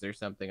emojis or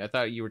something. I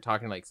thought you were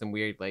talking like some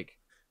weird like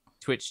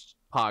Twitch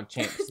pog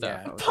champ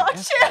stuff. Yeah. I was Pog like,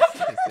 F-face, champ.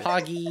 what is this?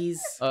 Poggies.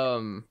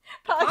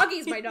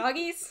 Doggies, my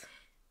doggies.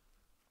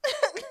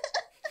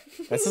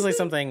 This is like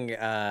something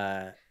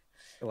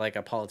like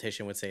a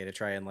politician would say to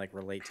try and like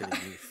relate to the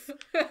youth.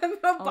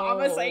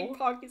 Obama Oh. saying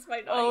doggies,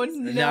 my Oh, doggies.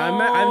 No,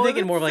 I'm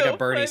thinking that's more of like so a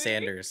Bernie funny.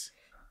 Sanders.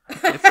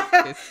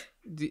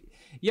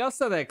 Y'all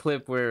saw that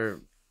clip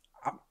where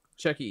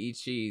Chuck E.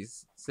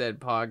 Cheese said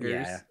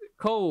poggers. Yeah.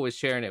 Cole was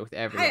sharing it with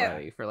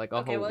everybody for like a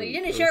Okay, whole well, you week.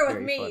 didn't was share it with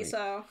very me, funny.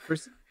 so.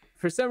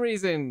 For some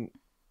reason,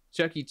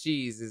 Chuck E.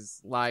 Cheese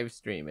is live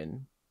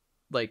streaming.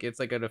 Like it's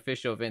like an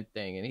official event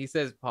thing, and he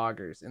says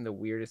poggers in the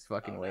weirdest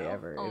fucking way no.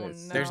 ever. Oh, and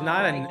it's no. There's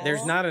not a No.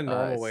 there's not a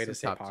normal it's way to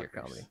just say top-tier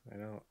poggers. comedy. I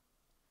don't.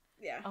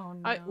 Yeah. Oh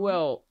no.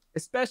 well,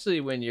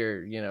 especially when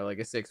you're, you know, like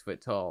a 6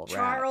 foot tall rat.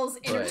 Charles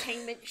but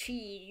Entertainment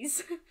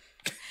Cheese.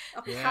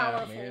 A Yeah,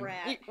 powerful man.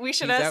 rat. We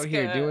should He's ask out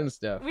here doing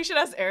stuff. We should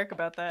ask Eric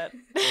about that.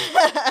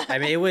 I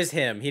mean, it was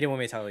him. He didn't want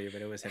me to tell you,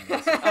 but it was him.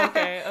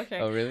 okay, okay.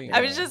 Oh, really?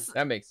 I was No, just-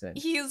 that makes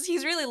sense.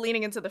 He's really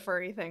leaning into the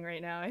furry thing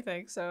right now, I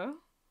think, so.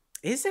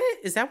 Is it?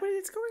 Is that what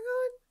it's going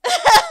on?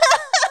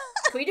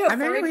 Can we do a I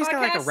remember furry he's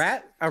got like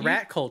podcast? a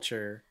rat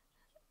culture.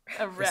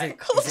 A Is rat it,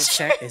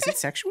 culture. is it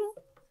sexual?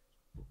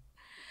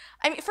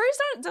 I mean,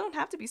 furries don't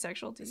have to be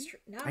sexual, do That's you? true.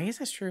 No. I guess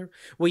that's true.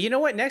 Well, you know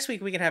what? Next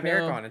week we can have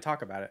Eric No. on and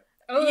talk about it.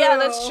 Oh. Yeah,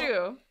 that's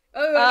true.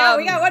 Oh,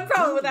 we got one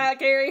problem with that,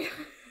 Kerry.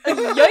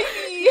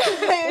 Yay!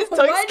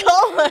 Toys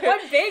collar.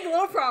 One big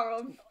little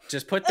problem.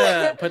 Just put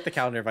the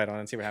calendar invite on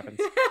and see what happens.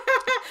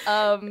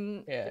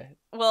 Yeah.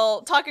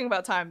 Well, talking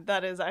about time,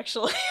 that is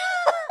actually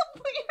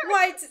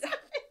What?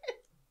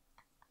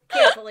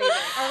 Can't believe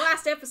it. Our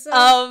last episode.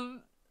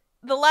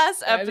 the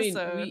last I mean,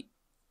 episode.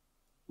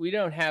 we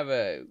don't have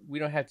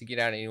to get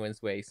out of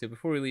anyone's way. So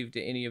before we leave,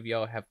 do any of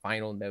y'all have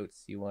final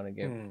notes you want to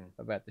give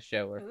about the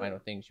show, or final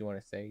things you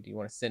want to say? Do you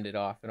want to send it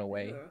off in a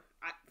way,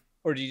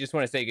 or do you just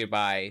want to say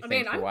goodbye?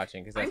 Thanks for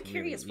watching. Because I'm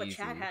curious what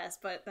chat has,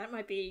 but that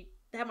might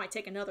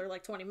take another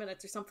like 20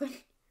 minutes or something.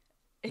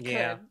 It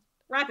could.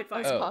 Rapid fire.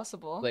 It's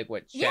possible. Like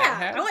what chat Yeah,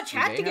 has? I want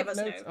chat to give us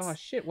notes. Oh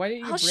shit! Why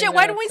didn't you? Oh shit!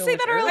 Why didn't we say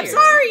that earlier? I'm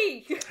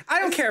sorry. I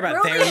don't care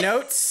about their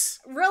notes.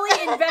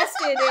 Really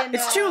invested in.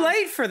 It's too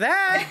late for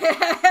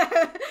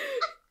that.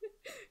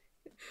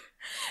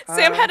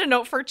 Sam had a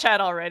note for chat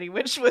already,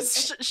 which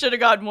was should have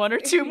gotten one or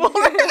two more.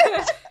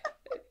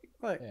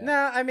 Look,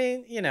 no, I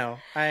mean,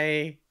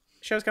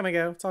 shows come and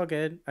go. It's all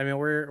good. I mean,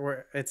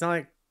 we're. It's not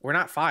like we're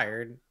not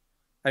fired.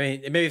 I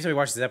mean, maybe if somebody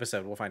watches this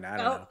episode, we'll find out. I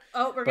don't know.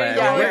 Oh, we're but,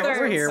 gonna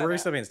we're here. We're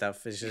still doing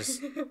stuff. It's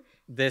just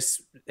this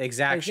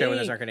exact show in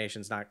this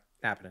incarnation's not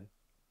happening.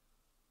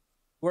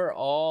 We're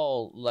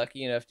all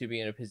lucky enough to be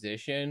in a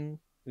position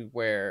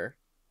where,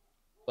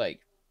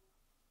 like,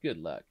 good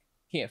luck.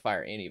 Can't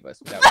fire any of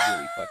us without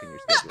really fucking your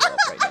schedule up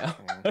right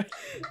now.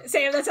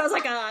 Sam, that sounds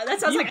like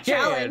a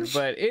challenge.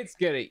 But it's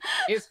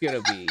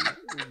gonna be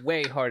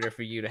way harder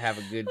for you to have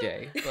a good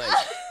day. Like,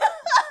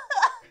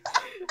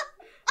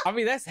 I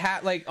mean, that's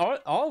like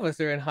all of us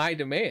are in high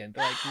demand.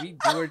 Like, we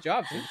do our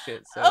jobs and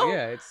shit. So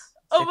it's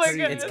my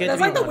god, it's good. That's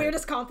like the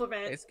weirdest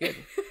compliment. It's good.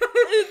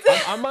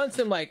 I'm on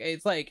some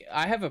it's like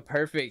I have a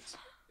perfect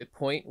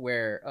point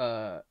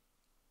where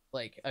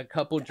like a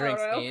couple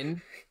drinks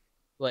in,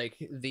 like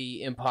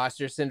the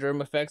imposter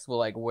syndrome effects will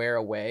like wear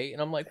away,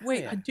 and I'm like,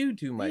 wait, I do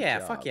my job. Yeah,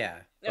 fuck yeah.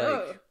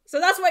 Like, so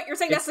that's what you're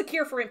saying. That's the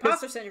cure for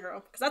imposter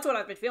syndrome, because that's what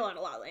I've been feeling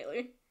a lot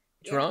lately.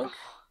 Drunk.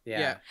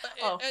 Yeah.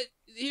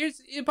 Here's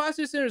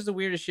imposter syndrome is the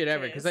weirdest shit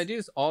ever, because I do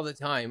this all the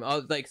time.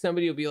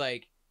 Somebody will be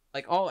like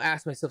I'll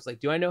ask myself,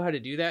 like, do I know how to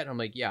do that? And I'm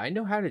like, yeah, I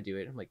know how to do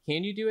it. I'm like,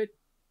 can you do it?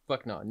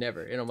 Fuck no,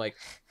 never. And I'm like,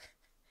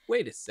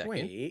 wait a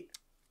second,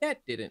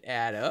 that didn't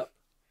add up.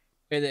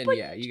 And then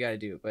you got to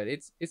do it. But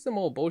it's some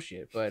old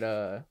bullshit. But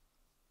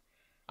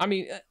I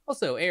mean,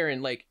 also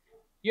Erin, like,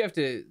 you have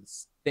to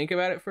think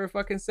about it for a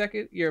fucking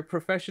second. You're a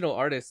professional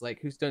artist, like,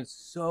 who's done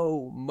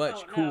so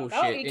much cool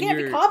shit. You can't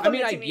be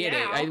complimenting I get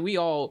it.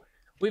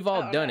 We've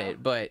all done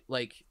it, but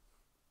like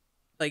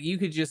you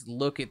could just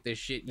look at the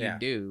shit you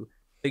do.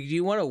 Like, do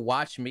you want to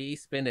watch me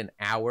spend an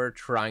hour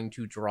trying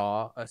to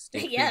draw a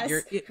stick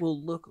figure? It will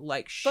look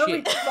like shit.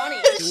 But it's funny.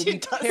 It will be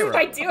terrible.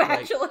 I do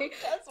actually.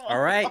 All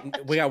right,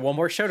 we got one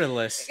more show to the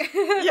list.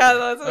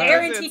 That's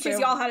Erin teaches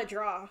y'all how to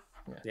draw.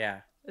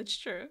 Yeah, it's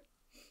true.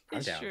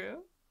 I'm down. True.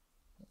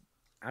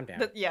 I'm down.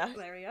 But yeah,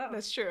 there we go.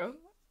 That's true.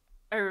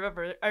 I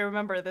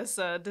remember this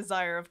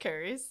desire of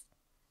Kerry's.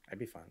 I'd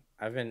be fun.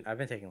 I've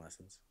been taking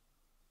lessons.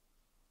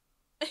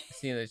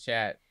 See in the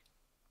chat,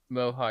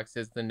 Mohawk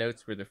says the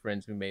notes were the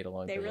friends we made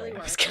along the way. They really were.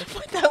 I was gonna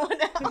point that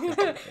one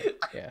out.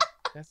 Yeah,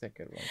 that's a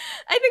good one.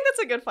 I think that's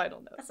a good final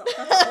note. That's a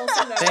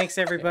wholesome note. Thanks,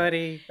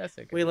 everybody. That's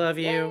a good we love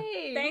you.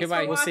 Yay. Thanks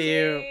Goodbye. for We'll see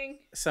you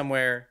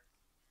somewhere.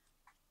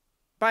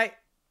 Bye.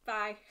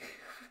 Bye.